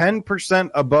probably 10%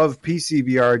 above PC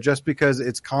VR just because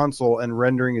it's console and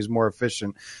rendering is more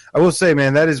efficient. I will say,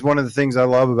 man, that is one of the things I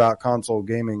love about console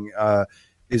gaming,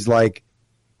 is like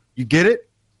you get it,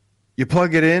 you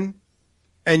plug it in,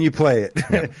 and you play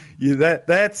it. Yeah.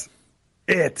 That's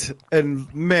it.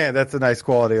 And man, that's a nice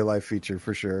quality of life feature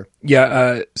for sure.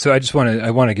 Yeah. So I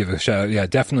want to give a shout out. Yeah,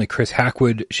 definitely. Chris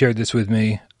Hackwood shared this with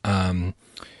me.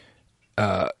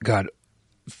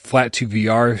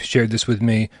 Flat2VR shared this with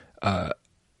me. I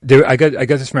got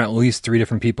this from at least 3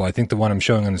 different people. I think the one I'm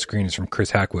showing on the screen is from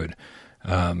Chris Hackwood.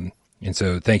 And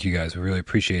so thank you guys. We really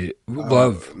appreciate it.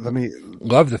 Love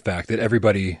the fact that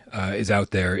everybody is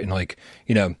out there and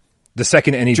the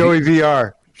second NEV. Joey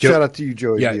VR. Shout out to you,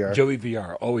 Joey VR. Yeah, Joey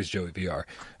VR. Always Joey VR.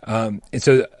 And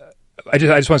so I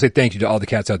just want to say thank you to all the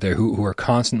cats out there who are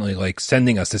constantly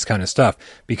sending us this kind of stuff,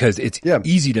 because it's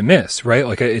easy to miss, right?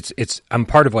 I'm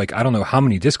part of I don't know how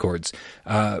many Discords.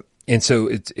 And so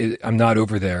I'm not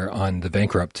over there on the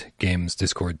Bankrupt Games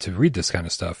Discord to read this kind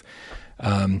of stuff.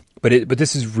 But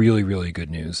this is really, really good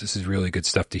news. This is really good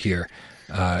stuff to hear.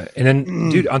 And then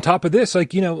dude, on top of this,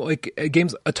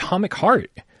 games Atomic Heart,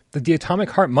 the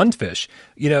Atomic Heart Mundfish,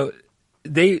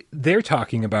 they're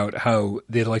talking about how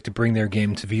they'd like to bring their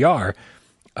game to VR,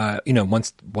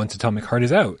 once Atomic Heart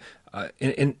is out.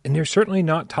 And they're certainly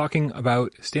not talking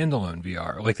about standalone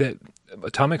VR. That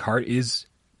Atomic Heart is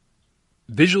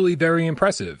visually very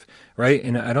impressive, right?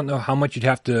 And I don't know how much you'd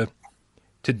have to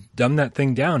dumb that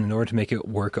thing down in order to make it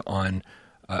work on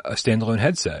a standalone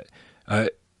headset.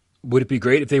 Would it be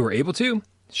great if they were able to?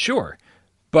 Sure.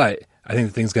 But I think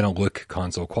the thing's going to look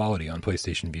console quality on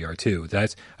PlayStation VR 2.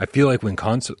 I feel like when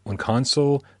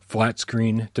console flat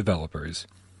screen developers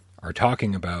are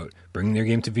talking about bringing their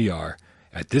game to VR,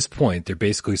 at this point they're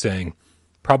basically saying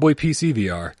probably PC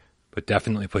VR, but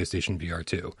definitely PlayStation VR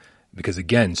 2. Because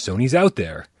again, Sony's out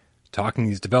there talking to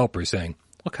these developers saying,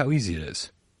 look how easy it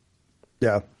is.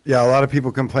 Yeah. A lot of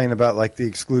people complain about the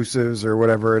exclusives or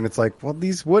whatever, and it's well,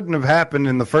 these wouldn't have happened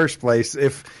in the first place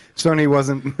if Sony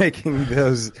wasn't making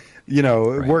those,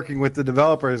 right, working with the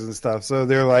developers and stuff. So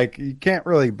they're you can't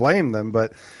really blame them,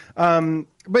 but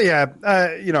yeah,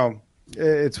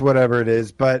 it's whatever it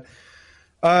is, but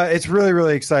it's really,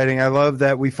 really exciting. I love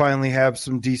that we finally have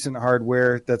some decent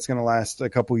hardware that's going to last a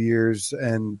couple years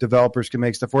and developers can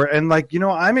make stuff for it. And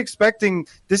I'm expecting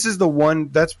this is the one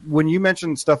that's when you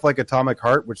mentioned stuff like Atomic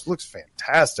Heart, which looks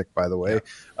fantastic, by the way.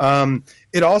 Yeah.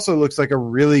 It also looks like a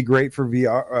really great for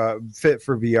VR, fit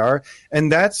for VR.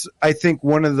 And that's, I think,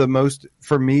 one of the most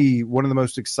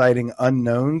exciting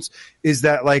unknowns is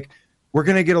that we're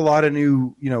going to get a lot of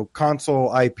new,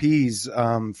 console IPs,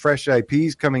 fresh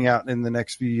IPs coming out in the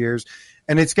next few years.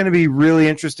 And it's going to be really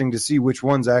interesting to see which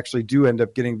ones actually do end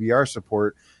up getting VR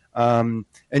support. And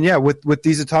yeah, with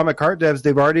these Atomic Heart devs,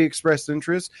 they've already expressed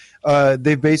interest.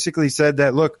 They've basically said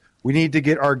that, look, we need to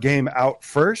get our game out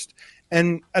first.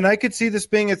 And I could see this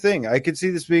being a thing. I could see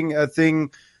this being a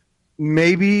thing.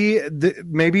 Maybe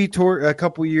toward a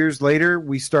couple years later,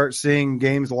 we start seeing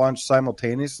games launch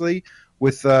simultaneously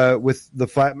with the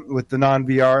non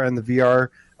VR and the VR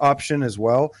option as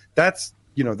well. That's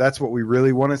what we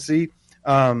really want to see.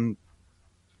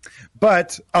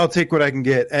 But I'll take what I can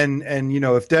get. And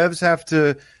if devs have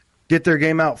to get their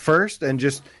game out first and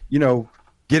just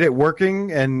get it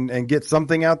working and get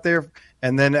something out there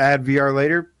and then add VR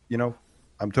later,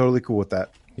 I'm totally cool with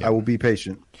that. Yeah. I will be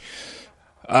patient.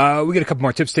 We got a couple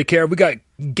more tips to take care of. We got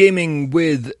gaming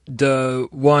with the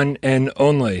one and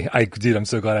only. I'm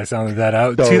so glad I sounded that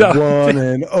out. The one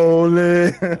and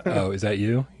only. Oh, is that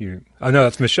you? Oh no,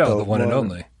 that's Michelle, the one and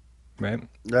only, right?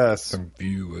 Yes. From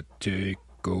Viewer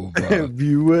Takeover.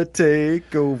 Viewer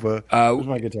Takeover. Where's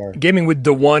my guitar? Gaming with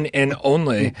the one and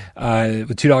only.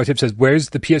 With $2 tip says,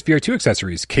 "Where's the PSVR 2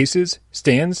 accessories? Cases,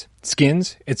 stands,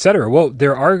 skins, etc." Well,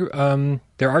 there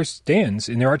are stands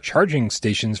and there are charging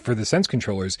stations for the Sense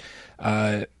controllers,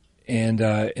 and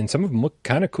some of them look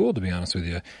kind of cool, to be honest with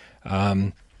you.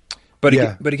 But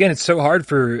again, it's so hard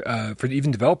for even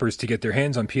developers to get their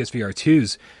hands on PSVR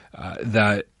 2s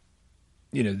that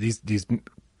these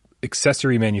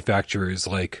accessory manufacturers,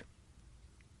 like,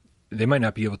 they might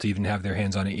not be able to even have their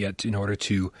hands on it yet in order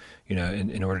to,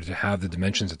 in order to have the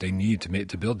dimensions that they need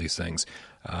to build these things.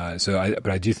 But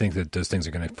I do think that those things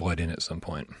are going to flood in at some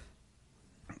point.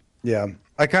 Yeah,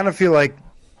 I kind of feel like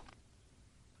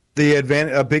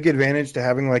a big advantage to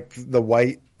having like the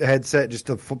white headset, just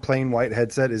a plain white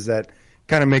headset, is that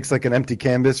kind of makes like an empty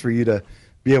canvas for you to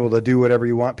be able to do whatever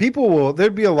you want.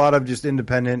 There'd be a lot of just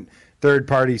independent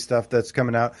third-party stuff that's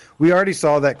coming out. We already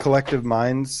saw that Collective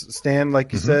Minds stand,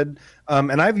 like you said,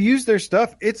 and I've used their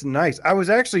stuff. It's nice. I was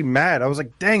actually mad. I was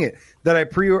like, dang it, that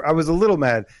I was a little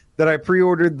mad that I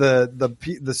pre-ordered the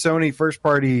Sony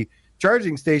first-party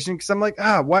charging station, because I'm like,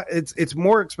 what? It's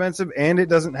more expensive and it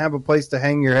doesn't have a place to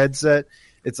hang your headset.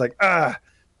 It's like,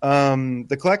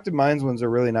 the Collective Minds ones are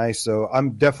really nice. So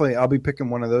I'll be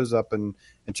picking one of those up and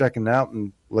checking it out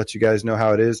and let you guys know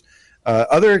how it is.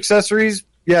 Other accessories,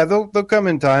 yeah, they'll come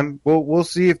in time. We'll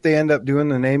see if they end up doing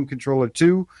the Name Controller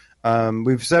 2.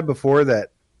 We've said before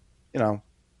that, we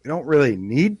don't really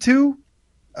need to.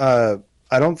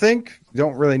 I don't think you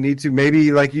don't really need to.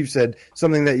 Maybe, like you said,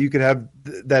 something that you could have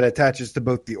that attaches to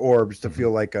both the orbs to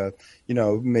feel like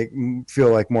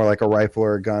feel like more like a rifle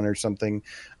or a gun or something.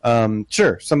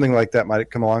 Sure, something like that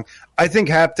might come along. I think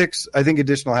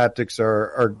additional haptics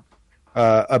are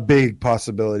a big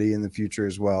possibility in the future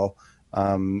as well.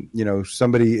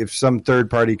 If some third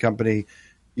party company,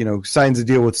 signs a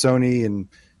deal with Sony and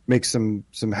makes some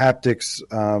haptics,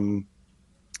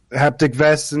 haptic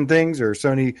vests and things, or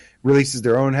Sony releases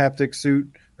their own haptic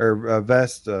suit or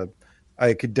vest,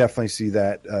 I could definitely see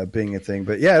that being a thing.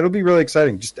 But yeah, it'll be really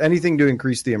exciting. Just anything to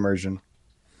increase the immersion.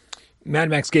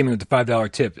 Mad Max Gaming with the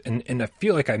 $5 tip, and I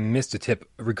feel like I missed a tip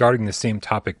regarding the same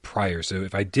topic prior. So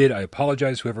if I did, I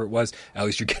apologize, whoever it was. At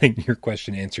least you're getting your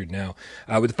question answered now.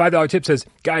 With the $5 tip says,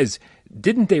 guys,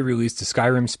 didn't they release the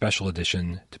Skyrim Special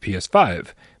Edition to PS5?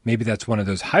 Maybe that's one of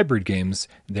those hybrid games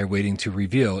they're waiting to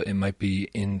reveal. It might be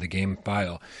in the game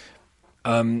file.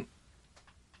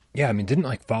 Yeah, I mean, didn't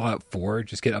like Fallout 4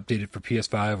 just get updated for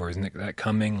PS5, or isn't that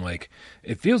coming? Like,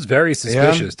 it feels very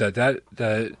suspicious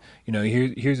that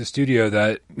here's a studio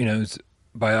that is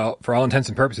for all intents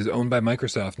and purposes owned by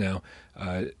Microsoft now,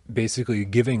 basically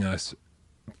giving us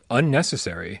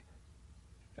unnecessary,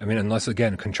 I mean, unless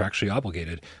again contractually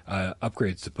obligated,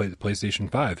 upgrades to play the PlayStation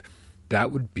 5.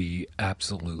 That would be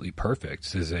absolutely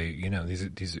perfect. We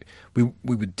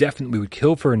would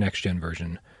kill for a next gen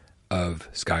version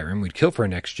of Skyrim. We'd kill for a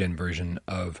next-gen version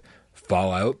of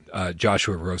Fallout.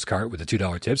 Joshua Rosecart with a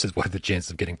 $2 tip says, what are the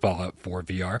chances of getting Fallout 4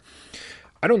 VR?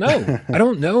 I don't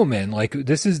know. Man. Like,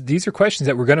 these are questions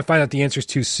that we're going to find out the answers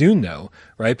to soon, though,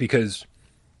 right? Because,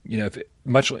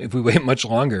 if we wait much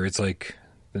longer, it's like,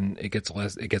 then it gets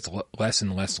less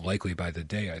and less likely by the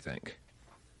day, I think.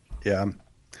 Yeah.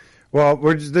 Well,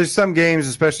 there's some games,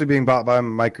 especially being bought by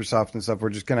Microsoft and stuff, we're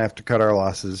just going to have to cut our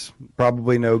losses.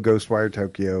 Probably no Ghostwire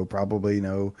Tokyo. Probably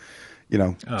no,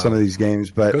 some of these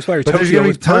games. But Ghostwire Tokyo, there's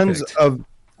going to be tons perfect. of.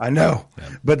 I know,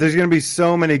 but there's going to be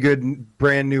so many good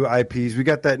brand new IPs. We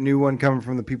got that new one coming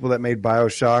from the people that made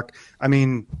BioShock. I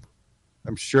mean,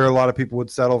 I'm sure a lot of people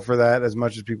would settle for that as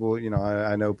much as people.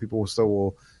 I know people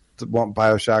will want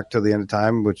BioShock till the end of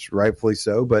time, which rightfully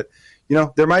so. But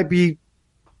there might be,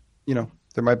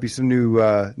 there might be some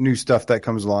new stuff that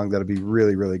comes along that'll be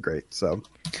really, really great. So,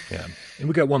 yeah. And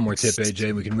we got one more tip,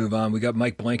 AJ. We can move on. We got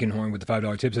Mike Blankenhorn with the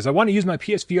 $5 tip. Says, I want to use my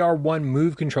PSVR 1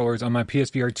 Move controllers on my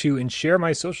PSVR 2 and share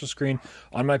my social screen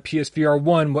on my PSVR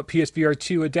 1. What PSVR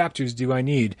 2 adapters do I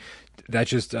need? That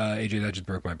just, AJ, that just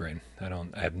broke my brain. I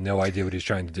have no idea what he's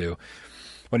trying to do.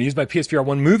 I want to use my PSVR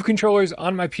 1 Move controllers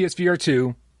on my PSVR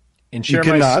 2 and share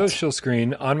my social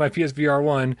screen on my PSVR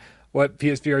 1. What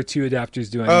PSVR 2 adapters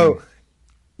do I need?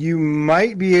 You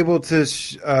might be able to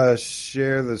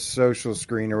share the social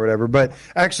screen or whatever, but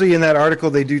actually in that article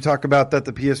they do talk about that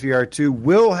the PSVR 2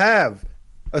 will have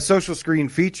a social screen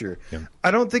feature. Yeah.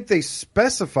 I don't think they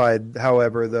specified,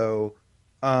 however, though.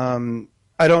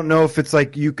 I don't know if it's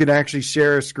like you can actually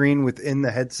share a screen within the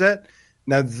headset.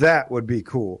 Now that would be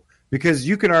cool, because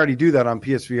you can already do that on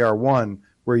PSVR 1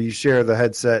 where you share the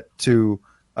headset to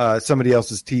somebody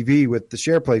else's TV with the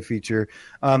SharePlay feature.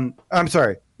 I'm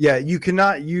sorry. Yeah, you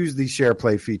cannot use the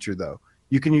SharePlay feature, though.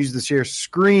 You can use the share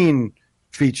screen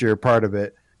feature part of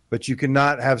it, but you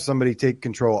cannot have somebody take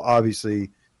control,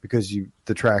 obviously, because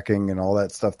the tracking and all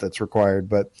that stuff that's required.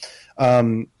 But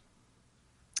the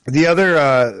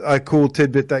other cool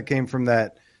tidbit that came from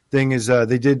that thing is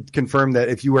they did confirm that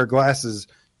if you wear glasses,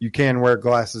 you can wear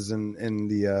glasses in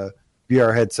the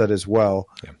VR headset as well.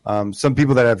 Yeah. Some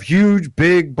people that have huge,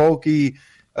 big, bulky,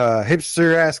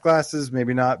 hipster-ass glasses,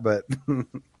 maybe not, but...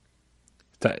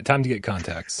 Time to get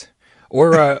contacts.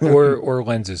 or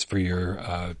lenses for your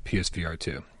PSVR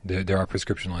 2. There are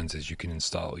prescription lenses you can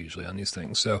install usually on these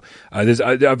things. So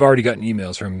I've already gotten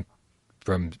emails from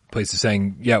places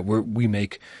saying, yeah, we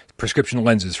make prescription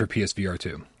lenses for PSVR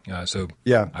 2. So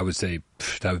Yeah. I would say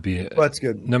that would be Well, that's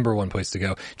good. number one place to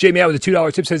go. J Mao with a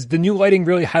 $2 tip says the new lighting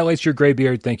really highlights your gray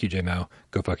beard. Thank you, J Mao.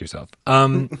 Go fuck yourself.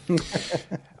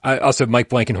 Also, Mike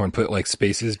Blankenhorn put like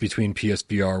spaces between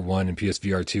PSVR 1 and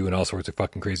PSVR 2 and all sorts of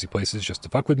fucking crazy places just to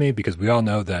fuck with me, because we all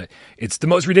know that it's the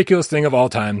most ridiculous thing of all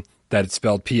time that it's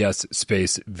spelled PS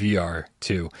space VR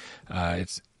 2.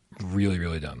 It's really,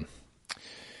 really dumb.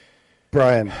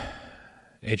 Brian,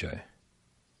 AJ.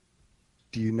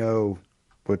 do you know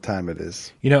what time it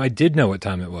is? You know, I did know what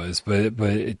time it was, but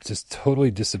it just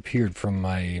totally disappeared from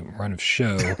my run of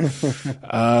show.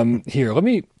 Here,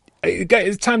 guys,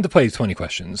 it's time to play 20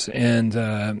 questions, and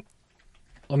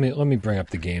let me bring up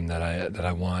the game that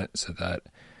I want so that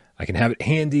I can have it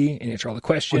handy and answer all the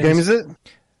questions. What game is it?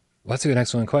 Well, that's an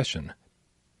excellent question.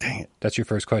 Dang it. That's your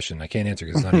first question. I can't answer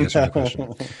because it's not a yes or no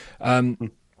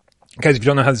question. Guys, if you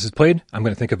don't know how this is played, I'm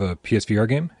going to think of a PSVR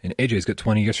game, and AJ's got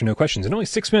 20 yes or no questions, and only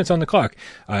 6 minutes on the clock,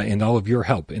 and all of your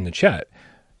help in the chat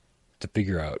to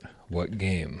figure out what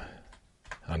game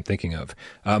I'm thinking of.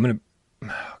 I'm going to...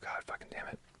 Oh, God, fucking damn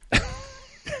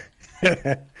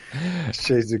it.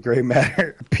 Shades of Gray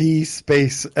Matter. P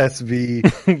space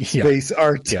SV space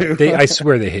R2. Yeah, I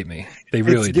swear they hate me. They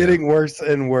really It's getting worse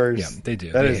and worse. Yeah, they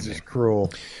do. That They is hate just me.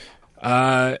 cruel.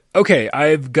 Okay,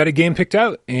 I've got a game picked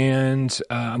out, and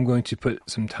I'm going to put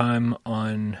some time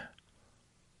on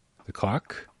the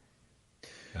clock.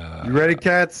 You ready,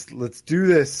 cats? Let's do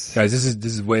this. Guys, this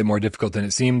is way more difficult than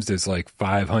it seems. There's like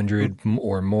 500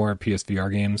 or more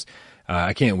PSVR games.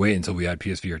 I can't wait until we add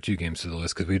PSVR 2 games to the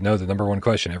list, because we know the number one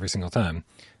question every single time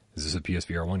is this a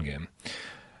PSVR 1 game?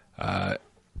 All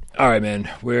right, man.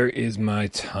 Where is my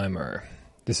timer?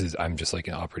 I'm just like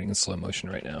operating in slow motion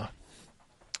right now.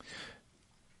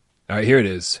 All right, here it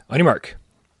is. On your mark.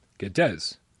 Get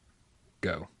Des.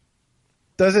 Go.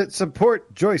 Does it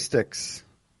support joysticks?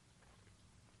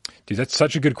 Dude, that's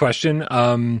such a good question.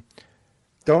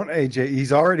 Don't age it.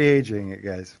 He's already aging it,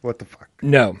 guys. What the fuck?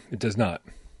 No, it does not.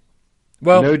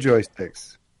 Well, No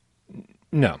joysticks.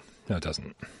 no, it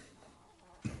doesn't.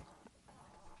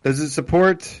 Does it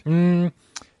support? I'm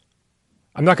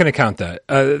not going to count that.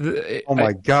 Oh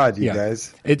my god, you yeah.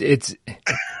 guys! It's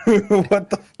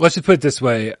What the? Let's just put it this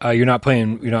way: you're not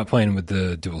playing with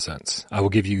the DualSense. I will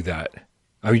give you that.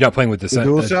 You're not playing with the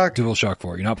DualShock? DualShock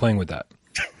 4. You're not playing with that.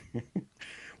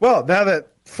 Well, now that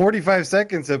 45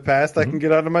 seconds have passed, I can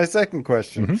get on to my second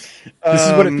question. This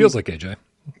is what it feels like, AJ.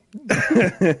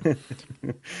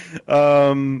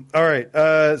 All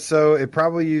right. So it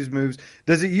probably uses moves.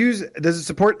 Does it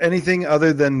support anything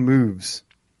other than moves?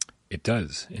 It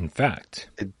does, in fact.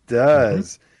 It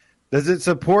does. Does it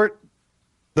support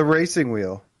the racing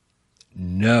wheel?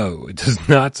 No, it does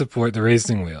not support the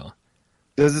racing wheel.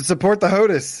 Does it support the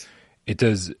HOTAS? It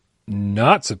does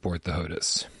not support the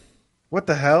HOTAS. What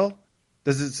the hell?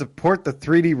 Does it support the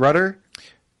 3D rudder?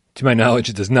 To my knowledge,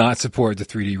 it does not support the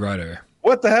 3D rudder.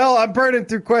 What the hell? I'm burning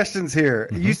through questions here.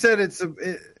 You said it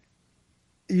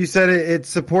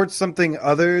supports something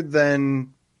other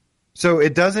than, so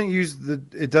it doesn't use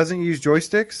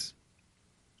joysticks?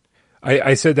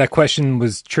 I said that question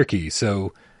was tricky,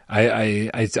 so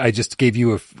I just gave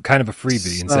you a kind of a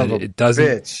freebie and said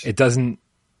it doesn't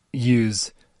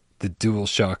use the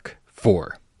DualShock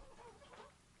 4.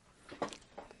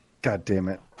 God damn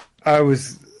it. I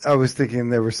was thinking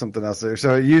there was something else there.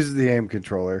 So it uses the aim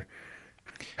controller.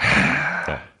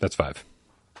 Yeah, that's 5.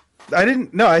 I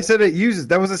didn't. No, I said it uses.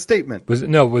 That was a statement. Was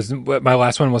my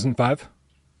last one wasn't 5?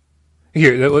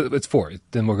 Here, it's 4.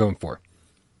 Then we're going 4.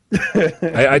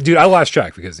 I lost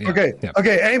track because Okay. Yeah.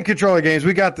 Okay. Aim controller games.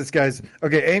 We got this, guys.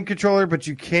 Okay. Aim controller, but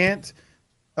you can't.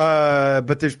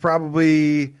 But there's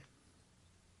probably.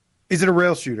 Is it a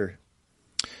rail shooter?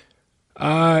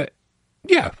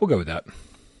 Yeah, we'll go with that.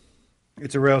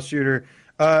 It's a rail shooter.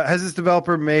 Has this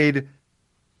developer made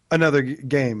another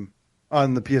game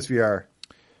on the PSVR?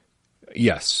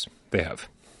 Yes, they have.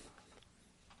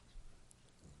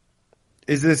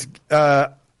 Is this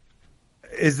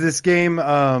game?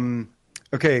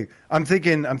 Okay, I'm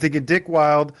thinking Dick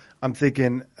Wild. I'm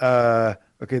thinking. Okay,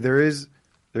 there's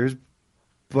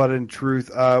Blood and Truth.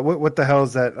 What the hell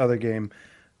is that other game?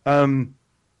 Does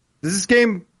this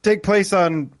game take place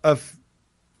on a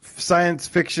science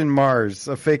fiction Mars,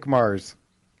 a fake Mars?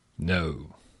 No.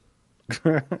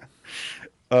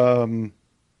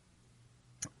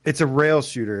 It's a rail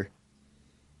shooter.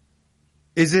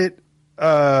 Is it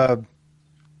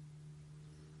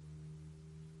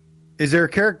Is there a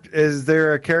character? Is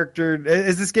there a character?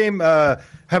 Is this game have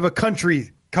a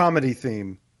country comedy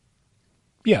theme?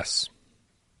 Yes.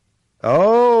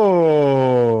 Oh,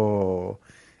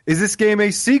 is this game a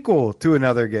sequel to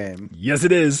another game? Yes,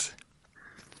 it is.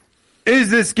 Is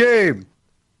this game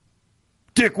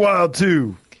Dick Wild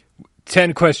 2?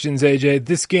 10 questions, AJ.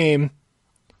 This game,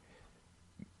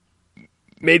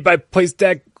 made by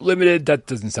PlayStack Limited. That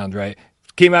doesn't sound right.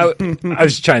 Came out. I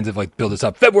was trying to build this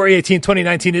up. February 18,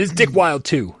 2019. It is Dick Wild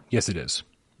 2. Yes, it is.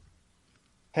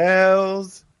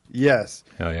 Hells yes.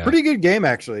 Hell yeah. Pretty good game,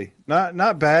 actually.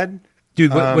 Not bad.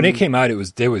 Dude, when it came out,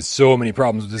 there was so many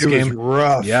problems with this game. It was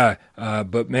rough. Yeah,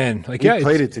 but man, we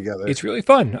played it together. It's really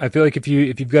fun. I feel like if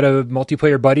you've got a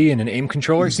multiplayer buddy and an aim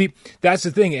controller, see, that's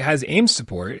the thing. It has aim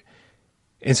support,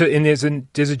 and there's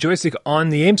a joystick on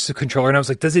the aim controller, and I was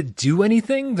like, does it do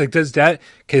anything? Does that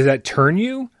turn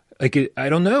you? I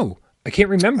don't know. I can't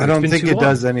remember. I don't think it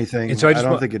does anything. And so I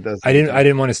don't think it does. I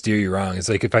didn't want to steer you wrong. It's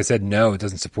like if I said no, it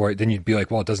doesn't support. Then you'd be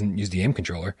like, well, it doesn't use the aim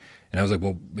controller, and I was like,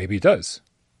 well, maybe it does.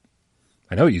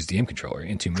 I know it used the aim controller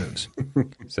in 2 moves.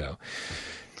 So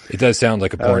it does sound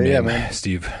like a porn name, man.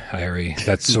 Steve Irie.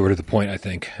 That's sort of the point, I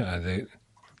think.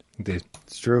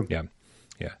 It's true. Yeah.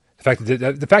 Yeah.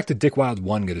 The fact that Dick Wild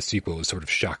 1 got a sequel was sort of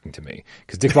shocking to me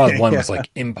because Dick Wild 1 was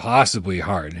impossibly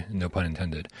hard, no pun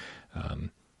intended.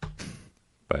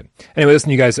 But anyway,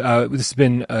 listen, you guys, this has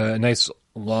been a nice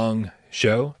long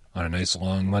show on a nice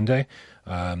long Monday.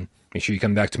 Make sure you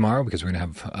come back tomorrow because we're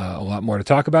going to have a lot more to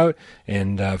talk about.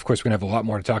 And, of course, we're going to have a lot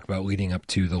more to talk about leading up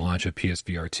to the launch of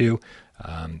PSVR 2.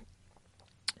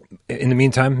 In the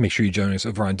meantime, make sure you join us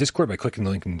over on Discord by clicking the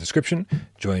link in the description.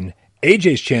 Join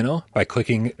AJ's channel by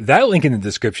clicking that link in the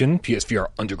description, PSVR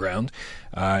Underground,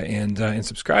 and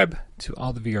subscribe to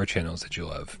all the VR channels that you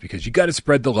love because you got to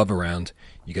spread the love around.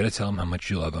 You got to tell them how much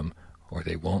you love them or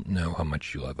they won't know how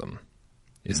much you love them.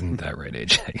 Isn't that right,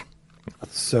 AJ?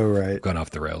 So right. Gone off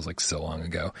the rails so long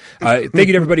ago. Thank you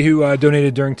to everybody who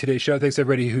donated during today's show. Thanks to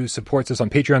everybody who supports us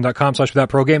on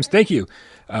patreon.com/withoutprogames. Thank you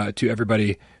to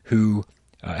everybody who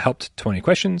helped 20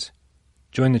 questions.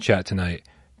 Join the chat tonight.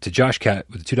 To Josh Cat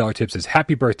with a $2 tip says,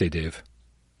 happy birthday, Dave.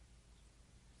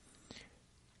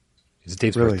 Is it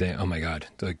Dave's birthday? Oh my God.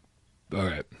 All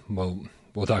right. Well,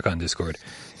 we'll talk on Discord.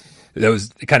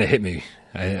 It kind of hit me.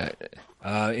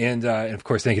 And of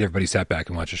course, thank you to everybody who sat back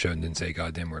and watched the show and didn't say a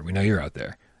goddamn word. We know you're out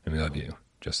there, and we love you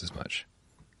just as much.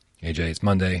 AJ, it's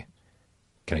Monday.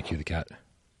 Can I cue the cat?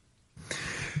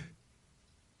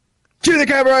 Cue the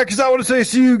camera, because I want to say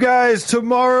see you guys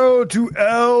tomorrow to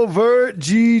Elvert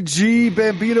GG.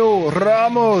 Bambino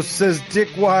Ramos says Dick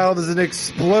Wild is an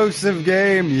explosive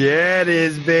game. Yeah, it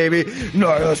is, baby. No,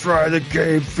 let's ride the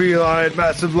game. Feel on it.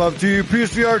 Massive love to you.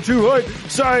 PSVR 2 hype.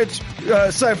 Science.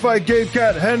 Sci-Fi Game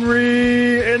Cat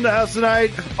Henry in the house tonight.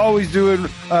 Always doing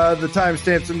the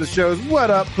timestamps in the shows.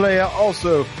 What up, playa?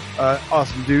 Also,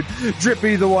 awesome dude.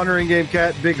 Drippy, the Wandering Game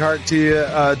Cat. Big heart to you.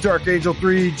 Dark Angel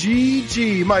 3.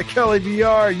 GG. Mike Kelly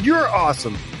VR. You're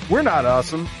awesome. We're not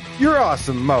awesome. You're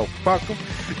awesome, Mo.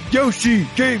 Yoshi,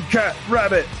 Game Cat,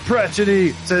 Rabbit,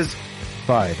 Pratchety says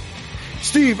bye.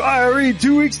 Steve IRE,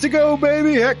 2 weeks to go,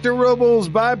 baby. Hector Robles,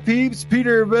 bye peeps.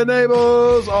 Peter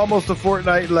Venables, almost a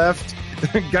fortnight left.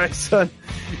 Guy son,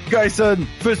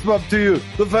 fist bump to you.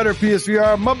 The Vetter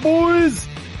PSVR, my boys.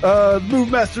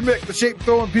 Move Master Mick, the shape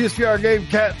throwing PSVR Game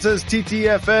Cat says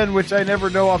TTFN, which I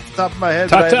never know off the top of my head.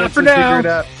 Top for now. It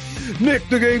out. Nick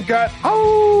the Game Cat,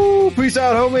 oh, peace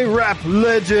out, homie. Rap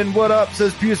legend, what up?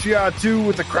 Says PSVR 2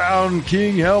 with the Crown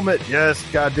King helmet. Yes,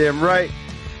 goddamn right.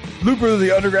 Looper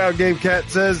the Underground Game Cat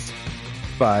says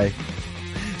bye.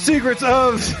 Secrets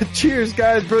of cheers,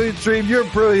 guys. Brilliant stream. You're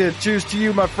brilliant. Cheers to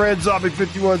you, my friend.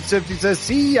 Zombie5170 says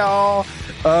see y'all.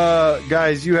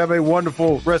 Guys, you have a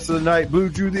wonderful rest of the night. Blue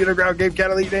Drew, the Underground Game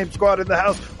Cat Elite Name Squad in the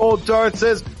house. Old Darth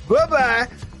says bye-bye.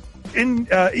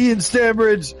 Ian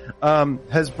Stambridge,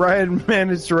 has Brian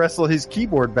managed to wrestle his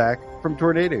keyboard back from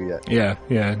Tornado yet?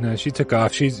 Yeah. No, she took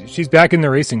off. She's back in the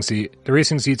racing seat. The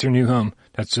racing seat's her new home.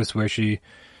 That's just where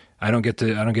I don't get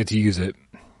to use it.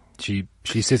 She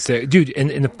sits there, dude.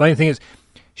 And the funny thing is,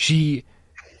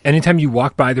 anytime you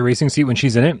walk by the racing seat when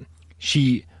she's in it,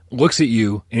 she looks at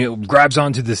you and it grabs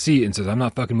onto the seat and says, "I'm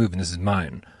not fucking moving. This is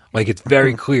mine." Like, it's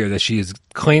very clear that she has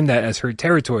claimed that as her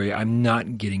territory. I'm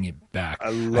not getting it back.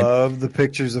 I love the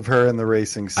pictures of her in the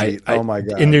racing seat. Oh my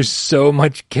God. And there's so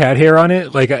much cat hair on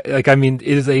it. I mean, it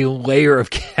is a layer of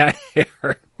cat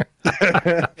hair.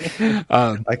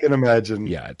 I can imagine.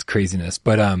 Yeah, it's craziness.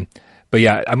 But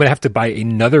yeah, I'm going to have to buy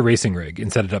another racing rig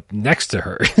and set it up next to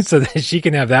her so that she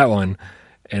can have that one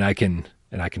and I can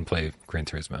play Gran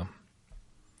Turismo.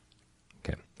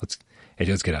 Okay. Let's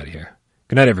get out of here.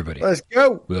 Good night, everybody. Let's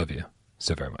go. We love you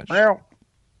so very much. Meow.